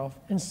aware of.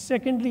 And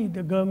secondly,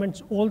 the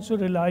governments also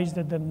realize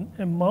that the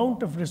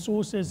amount of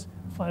resources,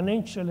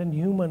 financial and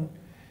human,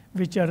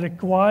 which are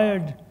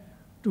required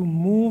to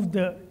move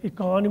the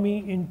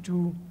economy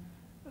into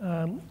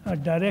a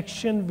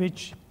direction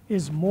which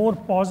is more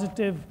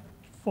positive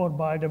for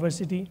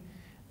biodiversity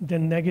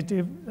than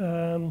negative,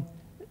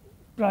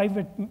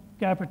 private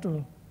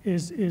capital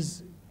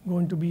is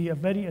going to be a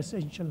very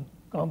essential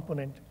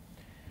component.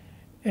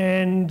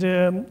 And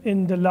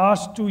in the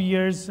last 2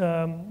 years,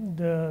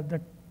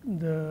 the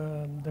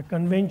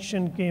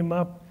convention came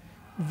up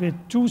with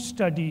 2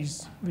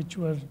 studies which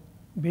were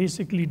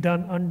basically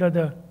done under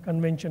the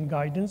convention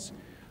guidance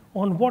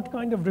on what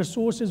kind of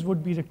resources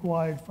would be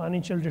required,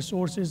 financial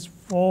resources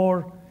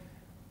for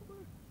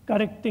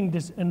correcting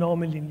this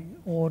anomaly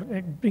or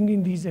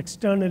bringing these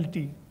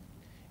externality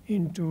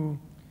into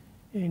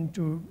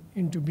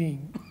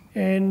being.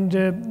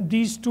 And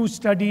these 2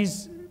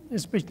 studies,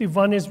 especially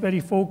one is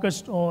very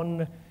focused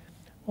on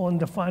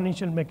the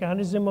financial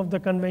mechanism of the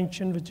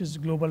convention, which is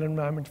Global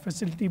Environment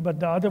Facility, but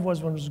the other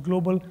one was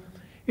global.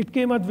 It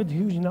came up with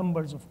huge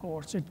numbers, of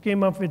course. It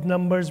came up with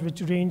numbers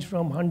which range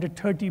from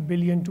 130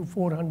 billion to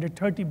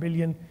 430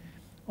 billion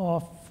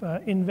of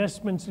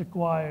investments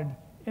required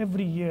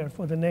every year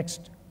for the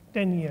next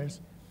 10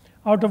 years,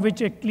 out of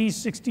which at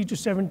least 60 to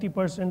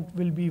 70%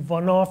 will be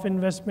one-off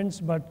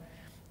investments, but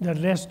the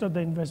rest of the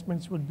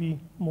investments would be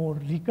more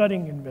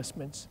recurring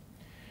investments.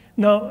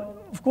 Now,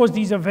 of course,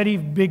 these are very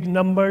big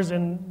numbers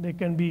and they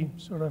can be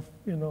sort of,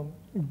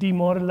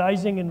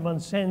 demoralizing in one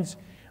sense,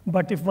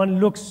 but if one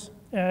looks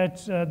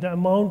at the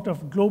amount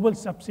of global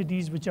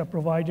subsidies which are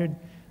provided,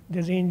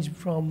 they range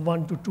from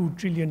 $1 to $2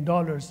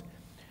 trillion.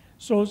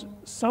 So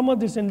some of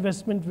this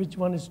investment which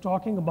one is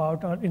talking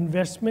about are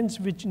investments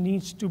which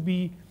needs to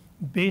be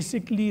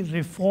basically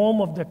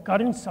reform of the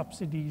current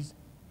subsidies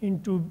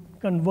into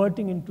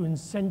converting into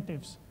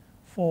incentives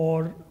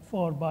for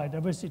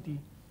biodiversity,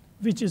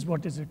 which is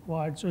what is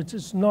required. So it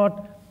is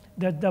not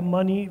that the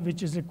money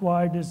which is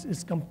required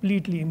is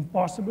completely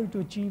impossible to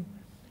achieve,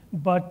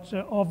 but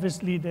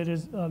obviously there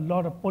is a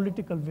lot of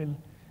political will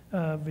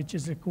which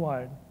is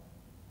required.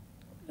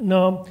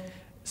 Now,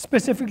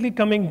 specifically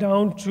coming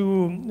down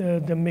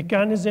to the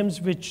mechanisms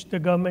which the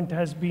government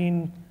has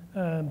been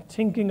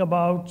thinking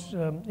about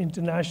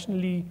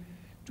internationally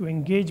to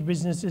engage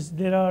businesses,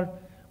 there are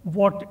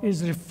what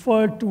is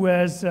referred to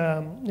as,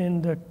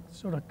 in the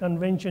sort of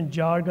convention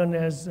jargon,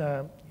 as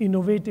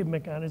innovative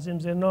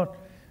mechanisms. They're not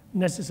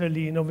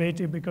necessarily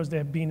innovative because they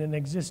have been in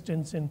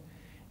existence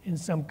in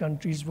some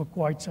countries for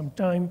quite some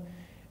time.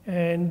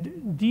 And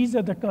these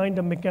are the kind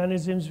of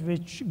mechanisms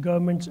which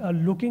governments are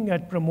looking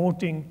at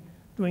promoting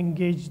to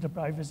engage the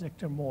private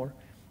sector more.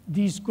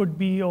 These could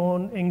be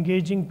on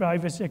engaging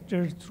private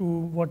sector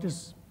through what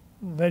is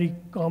very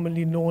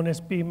commonly known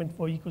as payment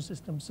for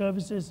ecosystem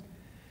services.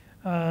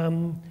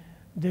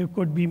 There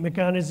could be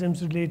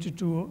mechanisms related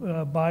to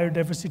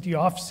biodiversity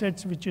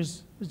offsets, which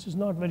is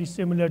not very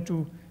similar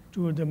to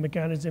the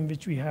mechanism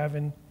which we have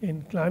in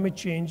climate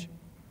change.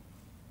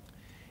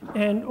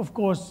 And of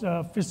course,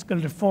 fiscal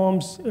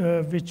reforms,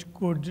 which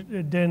could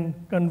then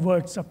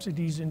convert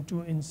subsidies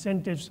into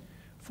incentives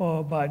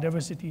for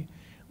biodiversity.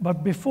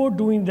 But before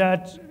doing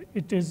that,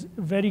 it is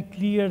very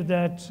clear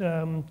that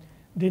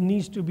there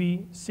needs to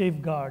be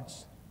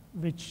safeguards,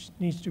 which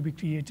needs to be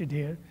created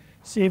here.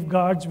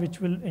 Safeguards which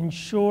will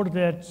ensure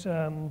that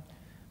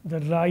the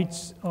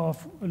rights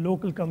of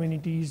local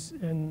communities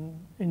and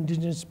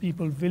indigenous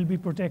people will be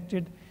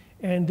protected,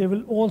 and there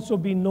will also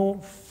be no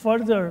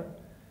further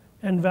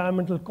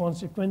environmental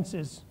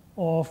consequences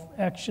of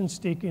actions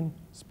taken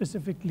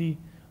specifically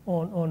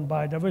on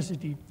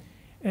biodiversity.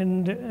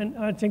 And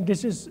I think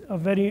this is a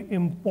very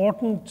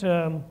important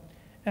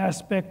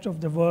aspect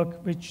of the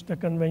work which the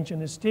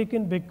convention has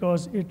taken,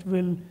 because it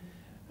will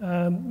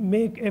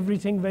make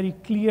everything very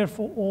clear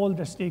for all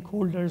the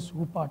stakeholders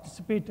who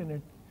participate in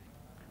it.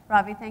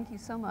 Ravi, thank you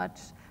so much.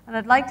 And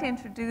I'd like to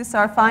introduce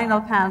our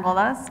final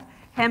panelist,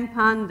 Hem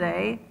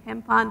Pandey.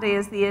 Hem Pandey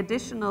is the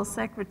Additional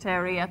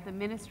Secretary at the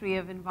Ministry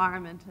of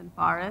Environment and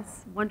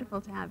Forests.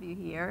 Wonderful to have you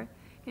here.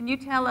 Can you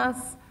tell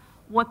us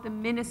what the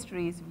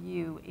ministry's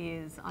view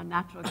is on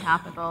natural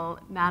capital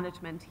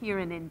management here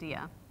in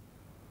India?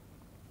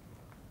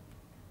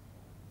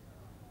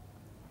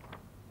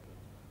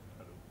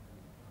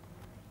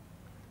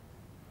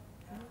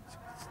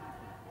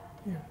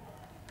 Yeah.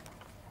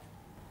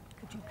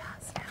 Could you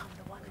pass down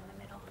the one in the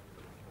middle?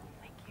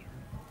 Thank you.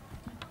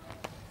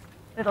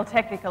 Little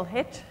technical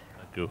hitch.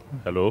 Thank you.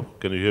 Hello,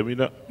 can you hear me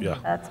now? Yeah.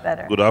 That's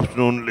better. Good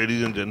afternoon,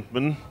 ladies and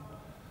gentlemen.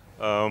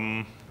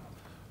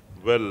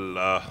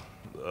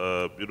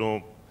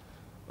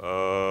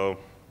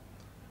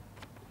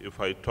 If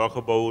I talk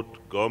about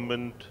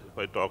government, if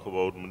I talk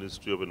about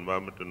Ministry of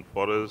Environment and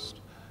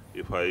Forest,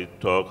 if I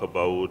talk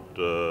about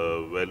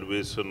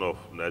valuation of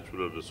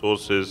natural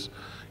resources,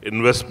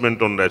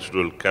 investment on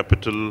natural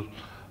capital,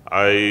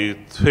 I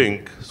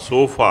think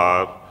so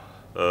far,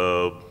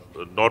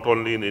 not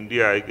only in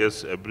India, I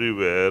guess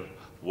everywhere,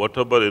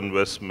 whatever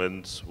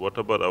investments,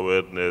 whatever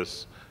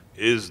awareness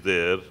is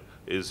there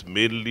is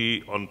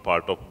mainly on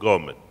part of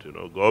government. You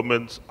know,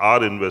 governments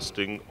are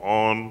investing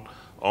on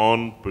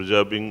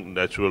preserving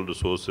natural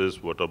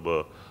resources,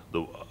 whatever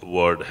the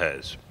world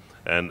has.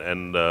 And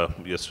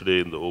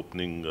yesterday in the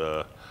opening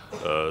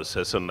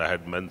session, I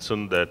had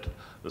mentioned that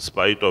in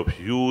spite of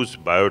huge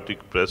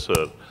biotic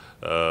pressure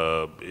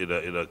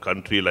in a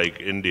country like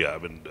India, I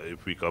mean,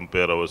 if we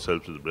compare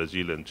ourselves with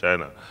Brazil and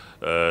China,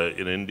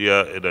 in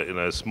India, in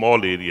a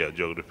small area,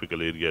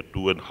 geographical area,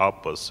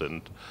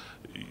 2.5%,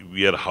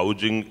 we are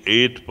housing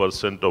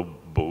 8% of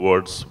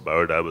world's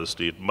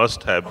biodiversity. It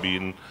must have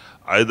been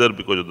either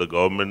because of the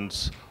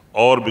governments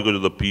or because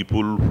of the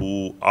people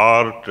who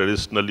are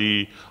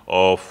traditionally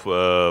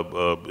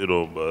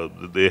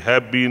they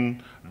have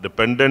been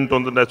dependent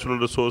on the natural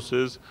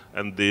resources,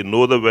 and they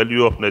know the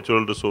value of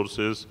natural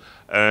resources,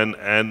 and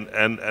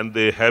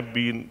they have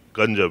been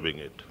conserving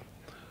it.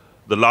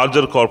 The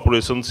larger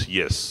corporations,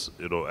 yes,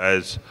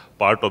 as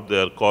part of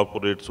their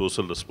corporate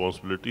social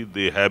responsibility,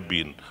 they have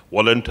been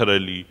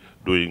voluntarily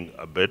doing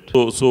a bit.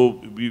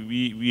 So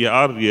we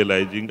are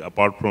realizing,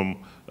 apart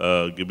from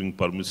giving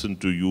permission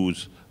to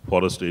use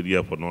forest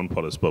area for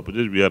non-forest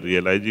purposes, we are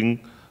realizing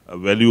a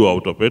value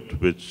out of it,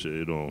 which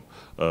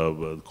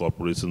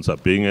corporations are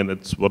paying, and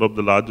it's one of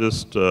the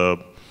largest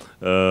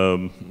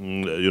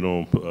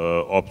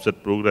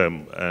offset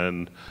program,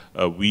 and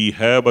we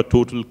have a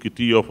total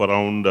kitty of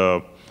around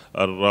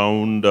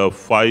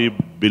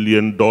 $5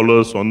 billion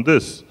on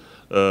this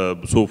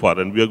so far,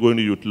 and we are going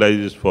to utilize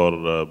this for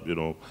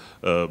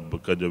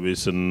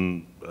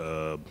conservation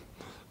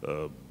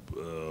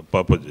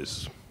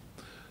purposes.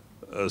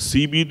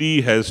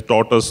 CBD has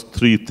taught us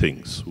three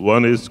things.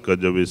 One is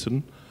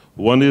conservation.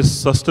 One is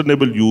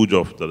sustainable use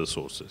of the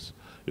resources.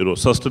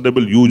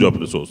 Sustainable use of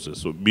resources.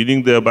 So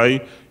meaning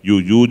thereby you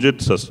use it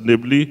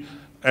sustainably,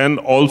 and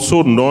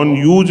also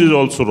non-use is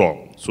also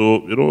wrong.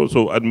 So,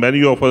 and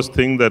many of us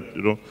think that,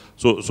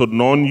 so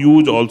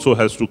non-use also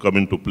has to come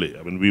into play.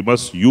 I mean, we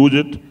must use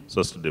it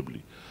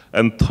sustainably.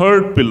 And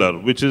third pillar,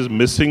 which is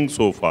missing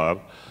so far,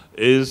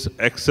 is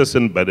access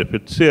and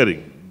benefit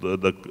sharing.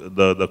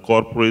 The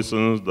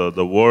corporations,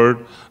 the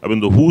world, I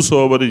mean,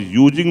 whosoever is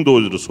using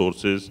those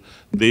resources,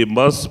 they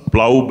must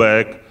plow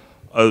back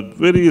a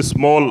very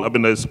small,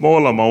 a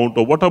small amount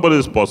or whatever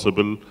is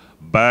possible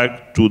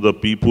back to the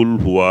people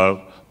who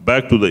are,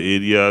 back to the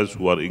areas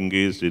who are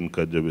engaged in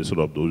conservation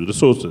of those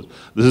resources.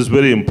 This is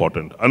very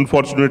important.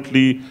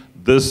 Unfortunately,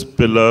 this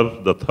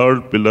pillar, the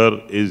third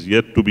pillar, is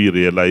yet to be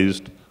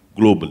realized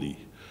globally.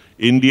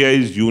 India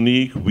is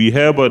unique. We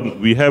have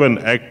an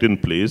act in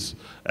place,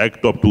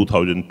 Act of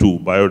 2002,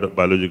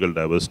 Biological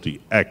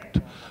Diversity Act.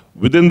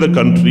 Within the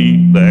country,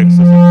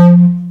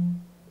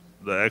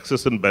 the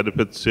access and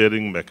benefits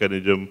sharing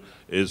mechanism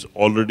is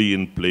already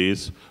in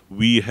place.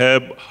 We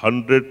have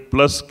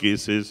 100+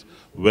 cases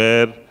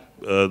where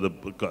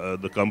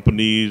the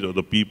companies or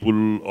the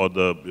people or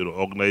the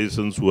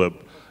organizations who have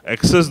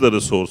accessed the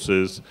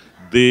resources,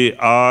 they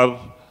are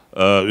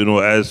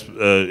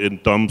in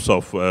terms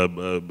of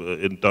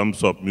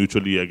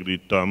mutually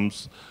agreed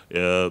terms,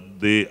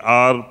 they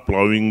are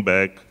plowing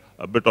back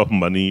a bit of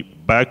money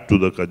back to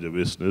the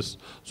conservationists.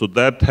 So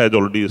that has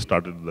already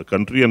started in the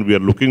country, and we are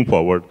looking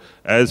forward,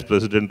 as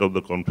President of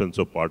the Conference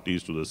of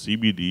Parties to the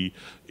CBD,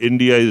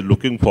 India is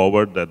looking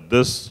forward that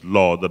this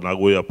law, the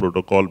Nagoya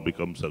Protocol,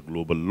 becomes a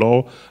global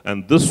law,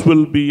 and this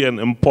will be an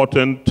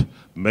important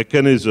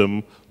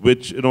mechanism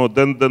which,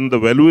 then the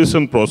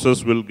valuation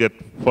process will get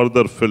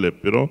further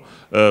fillip,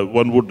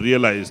 one would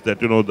realize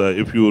that,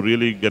 if you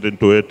really get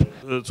into it.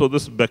 So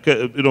this,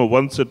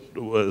 once it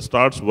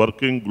starts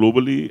working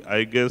globally,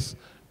 I guess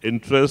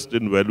interest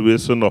in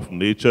valuation of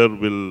nature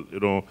will,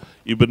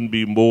 even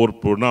be more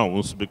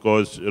pronounced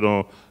because,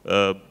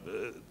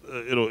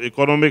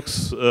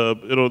 economics,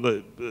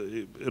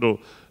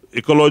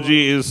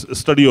 ecology is a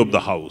study of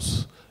the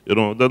house.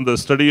 Then the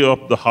study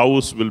of the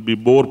house will be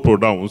more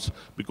pronounced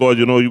because,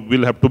 you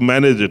will have to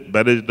manage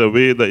the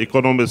way the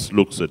economist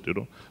looks at,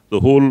 The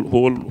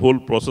whole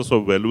process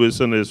of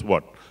valuation is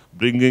what?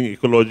 Bringing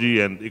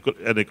ecology and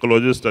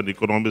ecologists and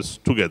economists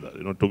together,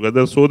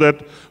 together so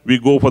that we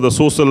go for the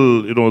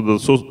social,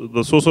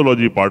 the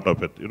sociology part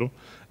of it,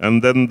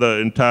 And then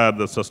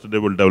the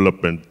sustainable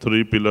development,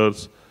 3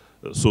 pillars,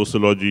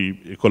 sociology,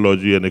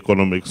 ecology, and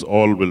economics,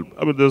 all will,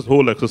 this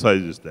whole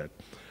exercise is that.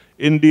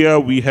 India,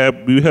 we have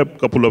a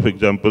couple of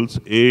examples.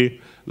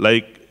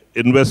 Like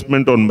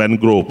investment on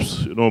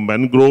mangroves.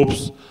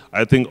 Mangroves,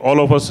 I think all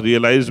of us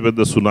realized when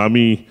the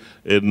tsunami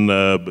in,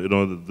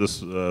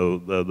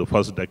 the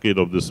first decade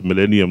of this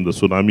millennium, the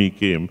tsunami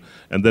came,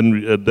 and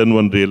then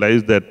one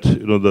realized that,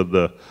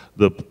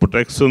 the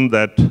protection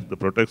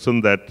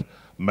that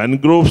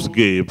mangroves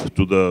gave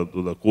to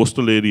the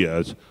coastal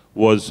areas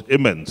was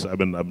immense. I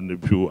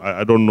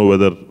don't know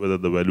whether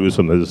the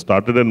valuation has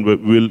started and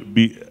will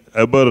be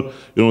ever,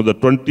 the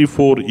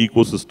 24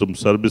 ecosystem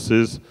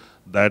services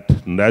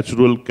that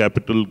natural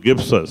capital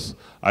gives us.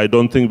 I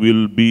don't think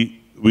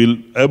we'll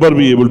ever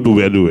be able to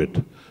value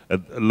it.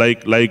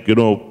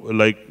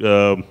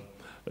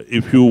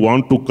 If you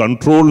want to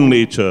control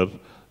nature,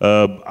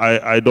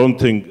 I don't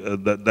think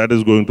that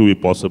is going to be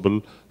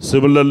possible.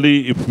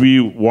 Similarly, if we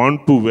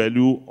want to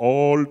value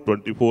all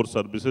 24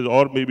 services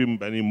or maybe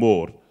many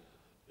more,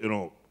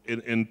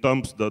 in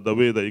terms the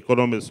way the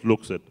economist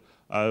looks at,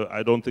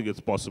 I don't think it's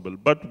possible.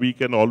 But we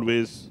can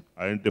always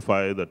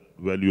identify the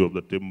value of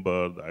the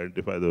timber,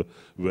 identify the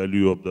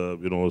value of the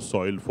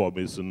soil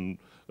formation,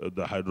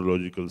 the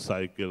hydrological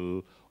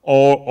cycle,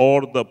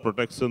 or the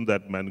protection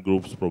that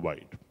mangroves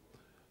provide.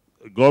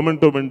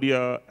 Government of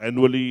India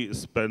annually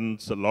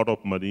spends a lot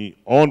of money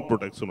on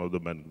protection of the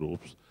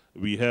mangroves.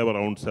 We have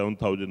around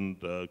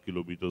 7,000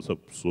 kilometers of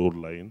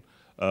shoreline.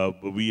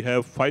 We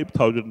have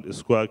 5,000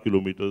 square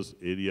kilometers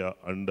area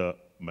under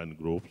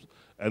mangroves,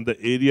 and the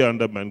area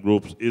under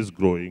mangroves is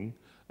growing,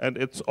 and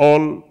it's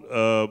all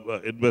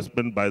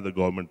investment by the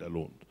government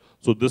alone.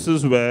 So this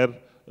is where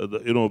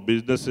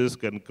businesses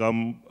can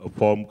come,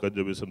 form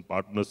conservation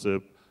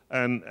partnership,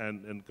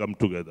 and come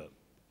together.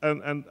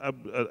 And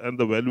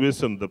the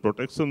valuation, the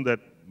protection that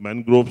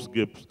mangroves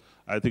gives,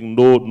 I think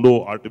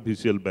no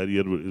artificial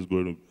barrier is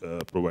going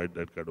to provide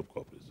that kind of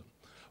cooperation.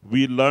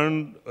 We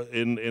learned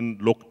in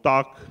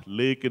Loktak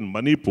Lake in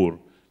Manipur.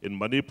 In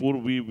Manipur,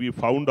 we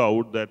found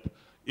out that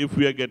if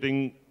we are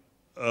getting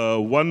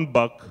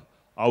 $1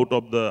 out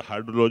of the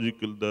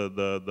hydrological,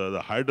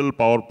 the hydel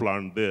power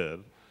plant there,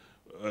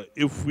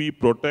 if we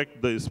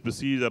protect the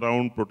species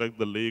around, protect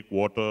the lake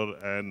water,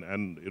 and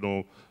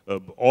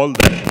all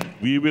that,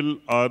 we will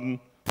earn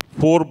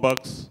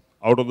 $4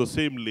 out of the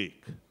same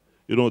lake.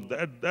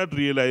 That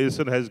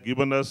realization has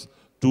given us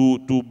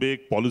to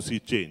make policy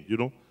change.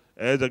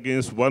 As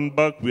against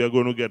 $1, we are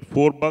going to get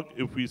 $4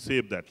 if we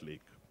save that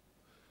lake.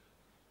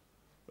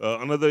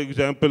 Another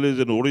example is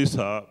in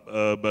Odisha,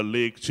 the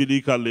lake,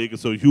 Chilika Lake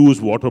is a huge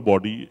water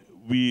body.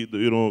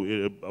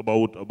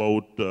 About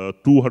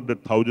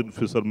 200,000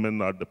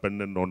 fishermen are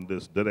dependent on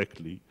this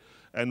directly.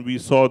 And we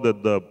saw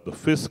that the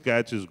fish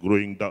catch is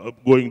going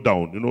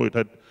down.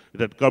 It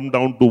had come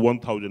down to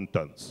 1,000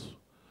 tons.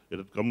 It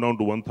had come down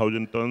to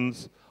 1,000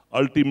 tons.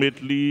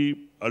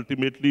 Ultimately,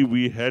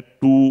 we had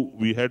to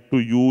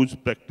use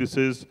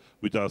practices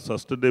which are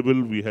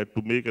sustainable. We had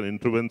to make an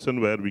intervention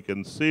where we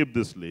can save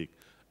this lake.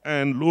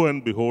 And lo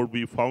and behold,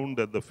 we found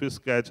that the fish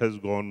catch has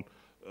gone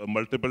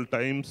multiple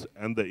times,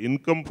 and the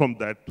income from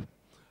that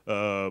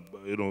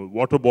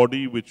water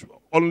body, which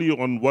only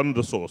on one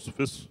resource,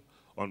 fish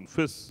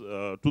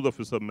to the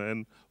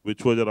fishermen,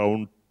 which was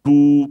around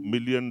 $2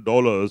 million,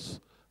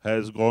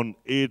 has gone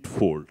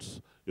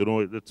 8-folds. You know,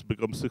 it's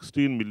become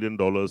 $16 million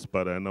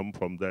per annum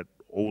from that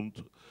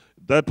owned.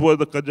 That was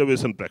the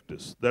conservation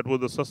practice. That was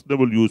the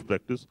sustainable use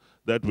practice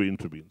that we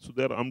intervened. So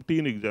there are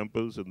umpteen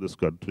examples in this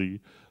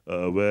country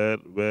where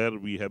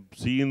we have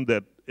seen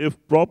that if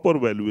proper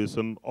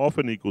valuation of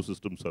an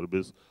ecosystem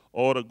service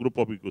or a group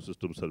of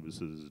ecosystem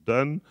services is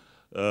done,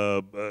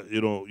 the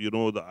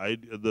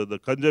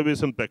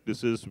conservation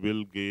practices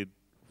will gain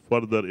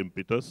further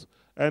impetus,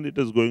 and it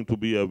is going to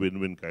be a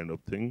win-win kind of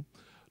thing.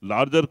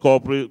 Larger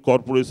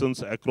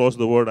corporations across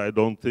the world, I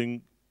don't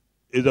think,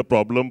 is a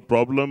problem.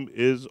 Problem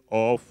is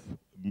of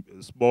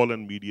small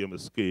and medium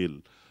scale,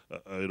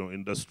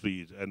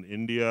 industries. And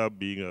India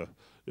being a,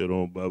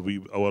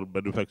 our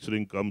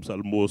manufacturing comes,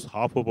 almost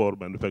half of our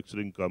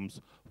manufacturing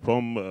comes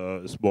from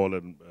small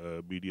and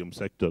medium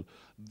sector.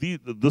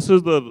 This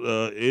is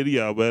the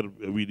area where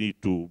we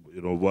need to,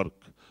 work.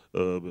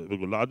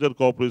 Larger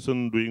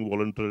corporation doing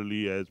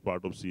voluntarily as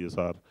part of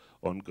CSR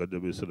on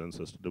conservation and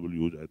sustainable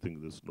use, I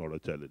think this is not a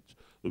challenge.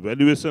 The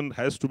valuation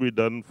has to be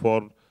done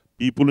for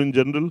people in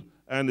general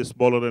and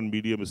smaller and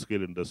medium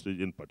scale industries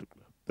in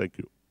particular. Thank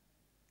you.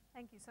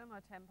 Thank you so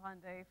much,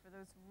 Hempande, for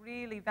those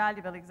really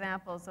valuable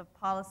examples of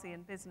policy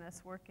and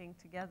business working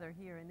together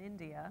here in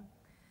India.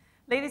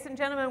 Ladies and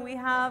gentlemen, we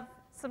have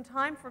some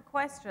time for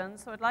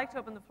questions, so I'd like to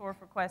open the floor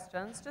for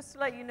questions. Just to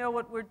let you know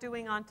what we're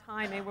doing on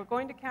timing, we're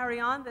going to carry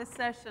on this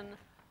session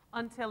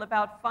until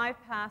about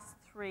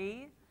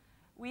 3:05.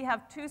 We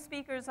have two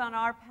speakers on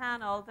our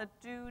panel that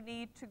do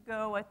need to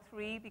go at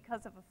 3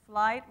 because of a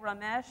flight,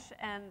 Ramesh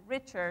and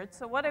Richard.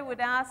 So what I would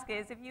ask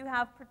is if you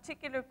have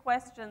particular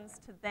questions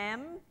to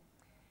them,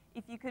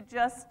 if you could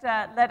just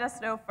let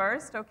us know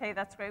first. Okay,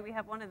 that's great. We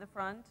have one in the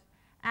front.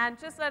 And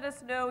just let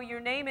us know your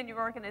name and your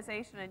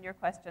organization and your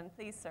question.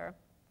 Please, sir.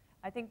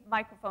 I think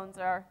microphones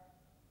are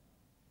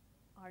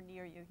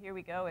near you. Here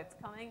we go. It's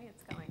coming.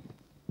 It's coming.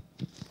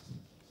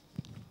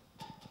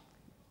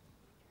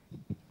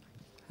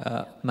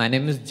 My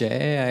name is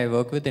Jay. I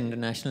work with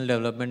International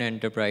Development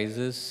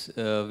Enterprises.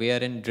 We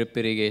are in drip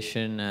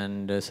irrigation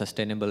and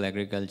sustainable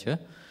agriculture.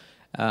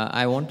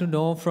 I want to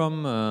know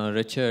from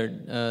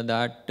Richard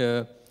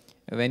that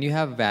when you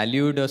have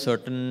valued a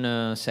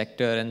certain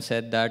sector and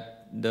said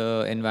that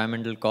the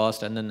environmental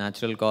cost and the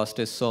natural cost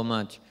is so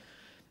much,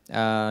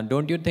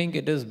 don't you think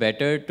it is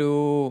better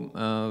to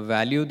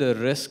value the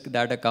risk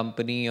that a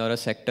company or a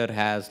sector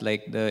has?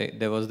 Like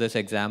there was this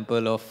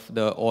example of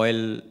the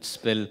oil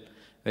spill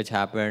which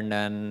happened,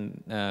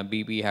 and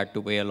BP had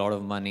to pay a lot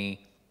of money.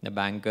 The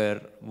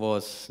banker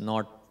was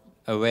not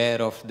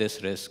aware of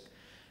this risk.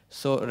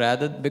 So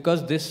rather,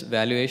 because this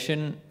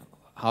valuation,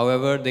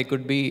 however, they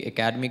could be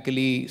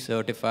academically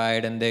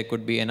certified and there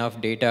could be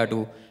enough data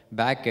to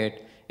back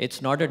it,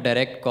 it's not a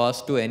direct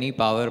cost to any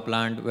power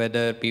plant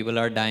whether people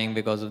are dying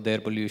because of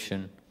their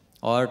pollution.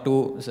 Or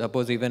to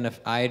suppose even if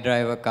I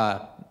drive a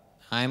car,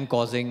 I'm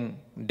causing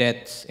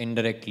deaths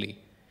indirectly,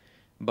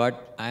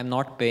 but I'm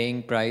not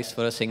paying price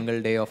for a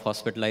single day of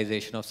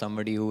hospitalization of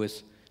somebody who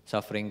is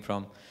suffering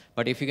from.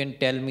 But if you can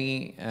tell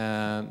me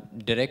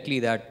directly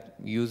that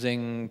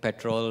using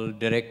petrol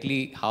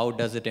directly, how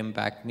does it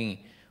impact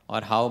me?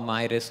 Or how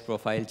my risk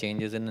profile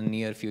changes in the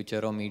near future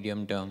or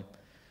medium term?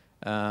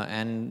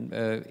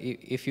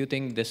 If you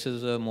think this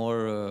is a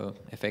more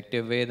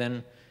effective way,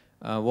 then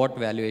what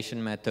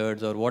valuation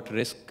methods or what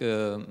risk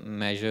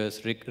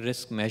measures,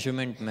 risk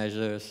measurement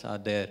measures are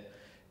there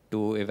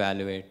to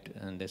evaluate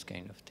this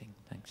kind of thing?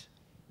 Thanks.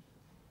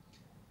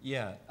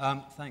 Yeah,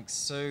 thanks.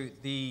 So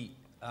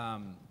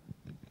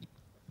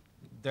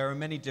there are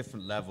many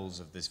different levels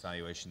of this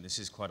valuation. This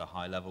is quite a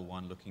high level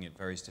one, looking at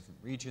various different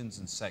regions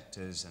and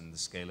sectors and the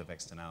scale of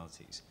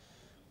externalities.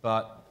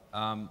 But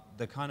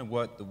the kind of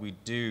work that we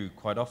do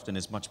quite often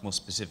is much more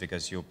specific,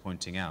 as you're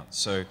pointing out.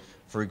 So,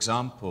 for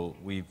example,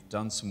 we've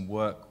done some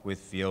work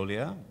with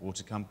Veolia,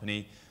 water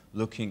company,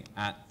 looking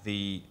at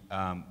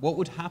what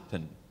would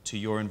happen to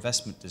your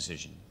investment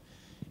decision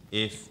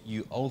if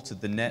you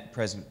altered the net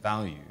present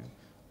value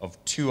of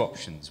two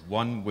options,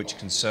 one which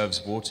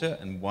conserves water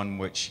and one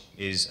which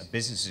is a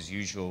business as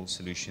usual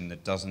solution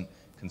that doesn't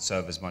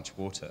conserve as much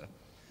water.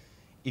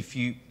 If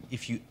you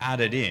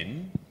added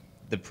in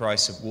the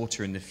price of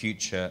water in the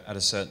future at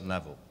a certain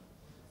level.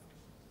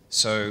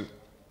 So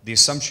the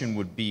assumption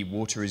would be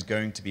water is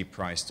going to be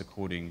priced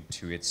according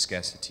to its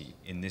scarcity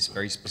in this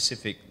very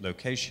specific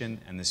location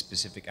and this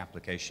specific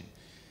application.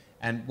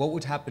 And what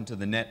would happen to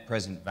the net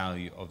present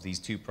value of these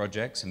two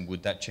projects, and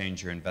would that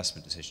change your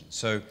investment decision?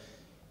 So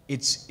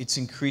it's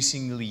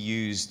increasingly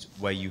used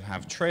where you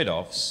have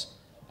trade-offs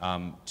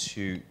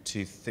to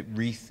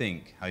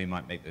rethink how you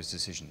might make those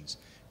decisions.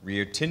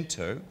 Rio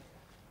Tinto,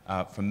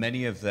 for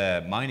many of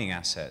their mining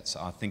assets,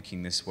 are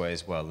thinking this way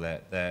as well.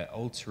 They're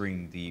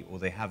altering or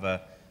they have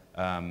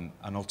an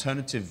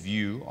alternative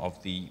view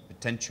of the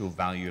potential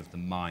value of the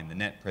mine, the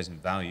net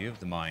present value of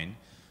the mine,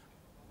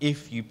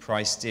 if you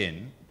priced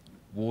in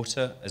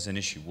water as an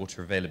issue,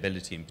 water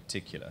availability in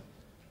particular,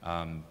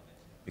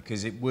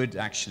 because it would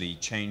actually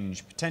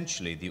change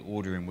potentially the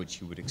order in which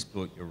you would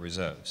exploit your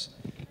reserves.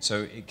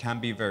 So it can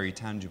be very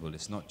tangible.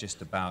 It's not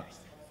just about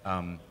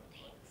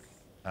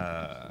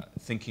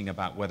thinking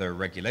about whether a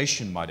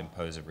regulation might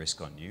impose a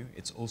risk on you.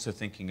 It's also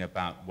thinking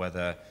about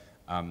whether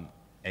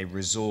a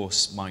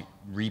resource might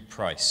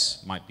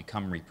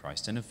become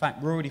repriced. And in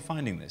fact, we're already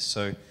finding this.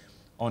 So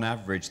on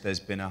average, there's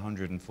been a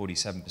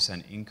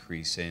 147%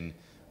 increase in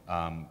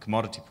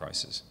commodity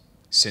prices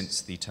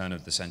since the turn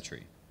of the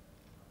century.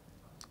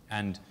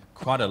 And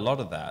quite a lot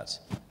of that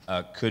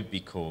could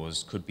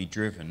be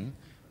driven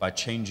by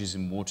changes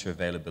in water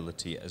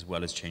availability as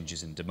well as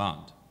changes in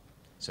demand,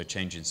 so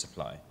change in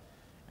supply.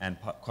 And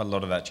quite a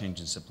lot of that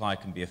change in supply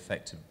can be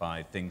affected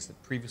by things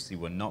that previously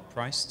were not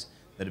priced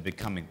that are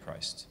becoming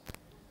priced.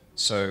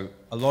 So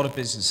a lot of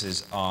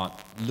businesses are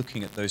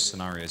looking at those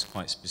scenarios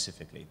quite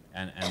specifically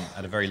and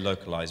at a very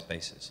localized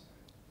basis.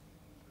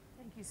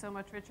 Thank you so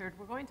much, Richard.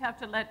 We're going to have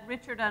to let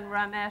Richard and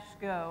Ramesh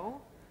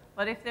go,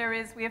 but if there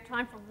is, we have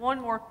time for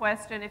one more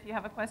question if you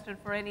have a question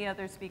for any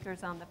other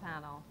speakers on the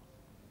panel.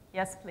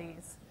 Yes,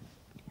 please.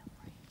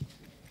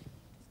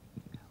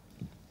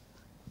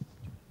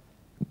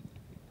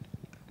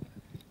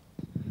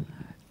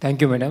 Thank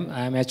you, madam.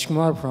 I am H.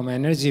 Kumar from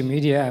Energy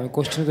Media. I have a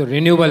question to the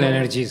renewable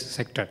energy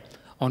sector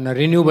on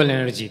renewable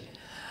energy.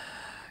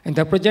 In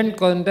the present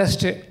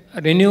context,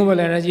 renewable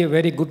energy is a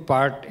very good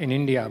part in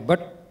India,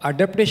 but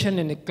adaptation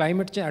in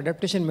climate change,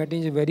 adaptation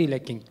mechanism is very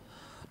lacking.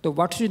 So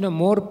what should be the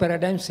more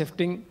paradigm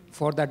shifting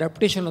for the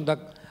adaptation of the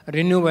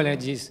renewable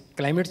energies,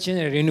 climate change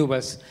and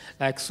renewables,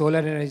 like solar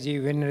energy,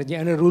 wind energy,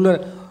 and a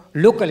rural,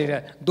 local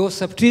area. Those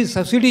subsidies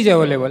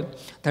are available,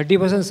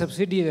 30%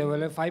 subsidy is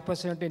available,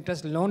 5%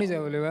 interest loan is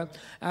available,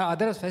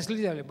 other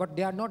facilities are available, but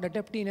they are not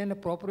adapting in a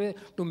proper way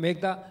to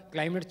make the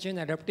climate change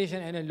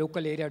adaptation and a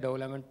local area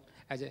development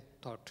as a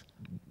thought.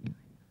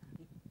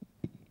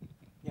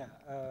 Yeah,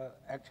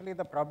 actually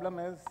the problem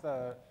is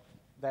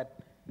that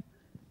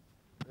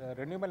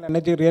renewable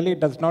energy really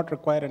does not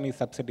require any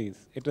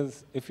subsidies. It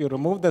is, if you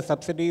remove the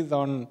subsidies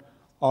on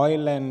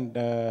oil and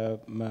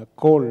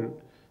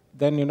coal,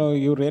 then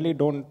you really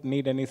don't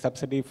need any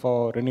subsidy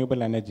for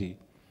renewable energy.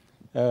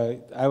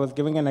 I was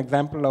giving an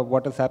example of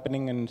what is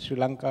happening in Sri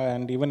Lanka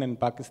and even in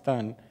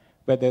Pakistan,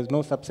 where there's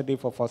no subsidy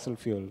for fossil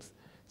fuels.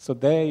 So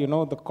there,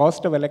 the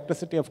cost of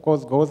electricity, of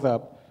course, goes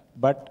up,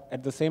 but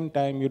at the same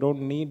time, you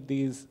don't need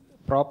these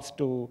props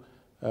to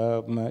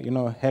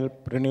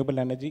help renewable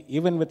energy,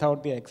 even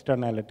without the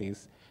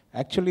externalities.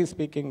 Actually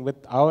speaking, with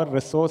our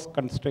resource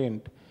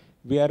constraint,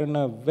 we are in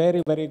a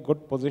very, very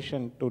good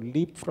position to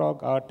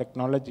leapfrog our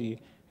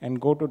technology and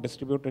go to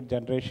distributed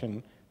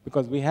generation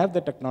because we have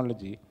the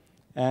technology.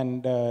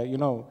 And,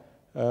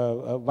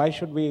 why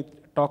should we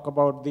talk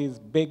about these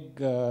big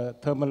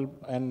thermal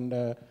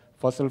and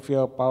fossil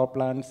fuel power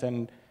plants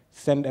and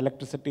send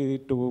electricity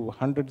to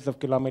hundreds of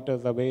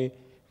kilometers away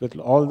with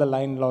all the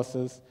line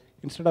losses?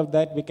 Instead of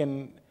that, we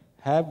can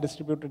have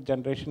distributed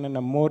generation in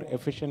a more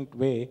efficient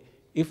way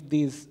if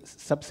these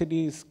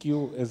subsidy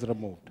skew is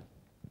removed.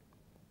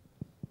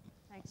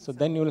 So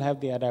then you'll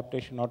have the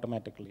adaptation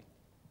automatically.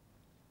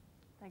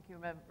 Thank you,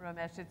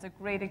 Ramesh. It's a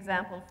great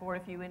example for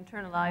if you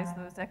internalize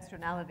those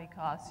externality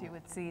costs, you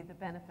would see the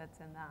benefits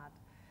in that.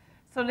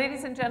 So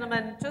ladies and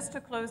gentlemen, just to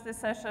close this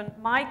session,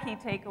 my key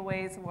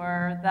takeaways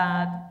were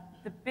that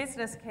the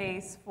business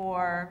case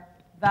for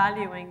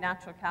valuing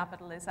natural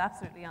capital is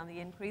absolutely on the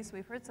increase.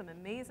 We've heard some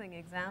amazing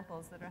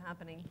examples that are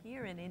happening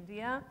here in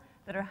India,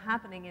 that are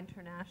happening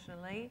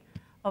internationally,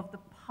 of the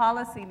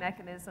policy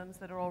mechanisms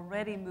that are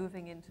already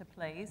moving into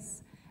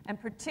place.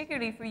 And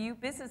particularly for you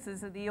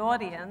businesses in the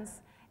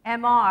audience,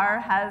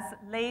 MR has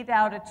laid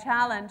out a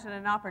challenge and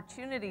an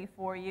opportunity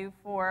for you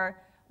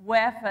for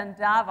WEF and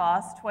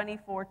Davos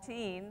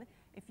 2014.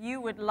 If you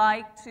would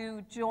like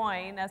to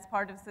join as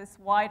part of this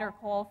wider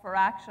call for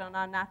action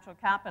on natural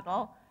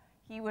capital,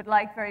 he would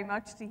like very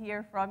much to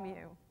hear from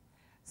you.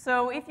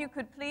 So if you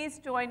could please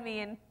join me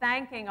in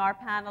thanking our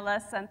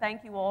panelists, and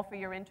thank you all for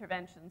your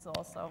interventions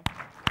also.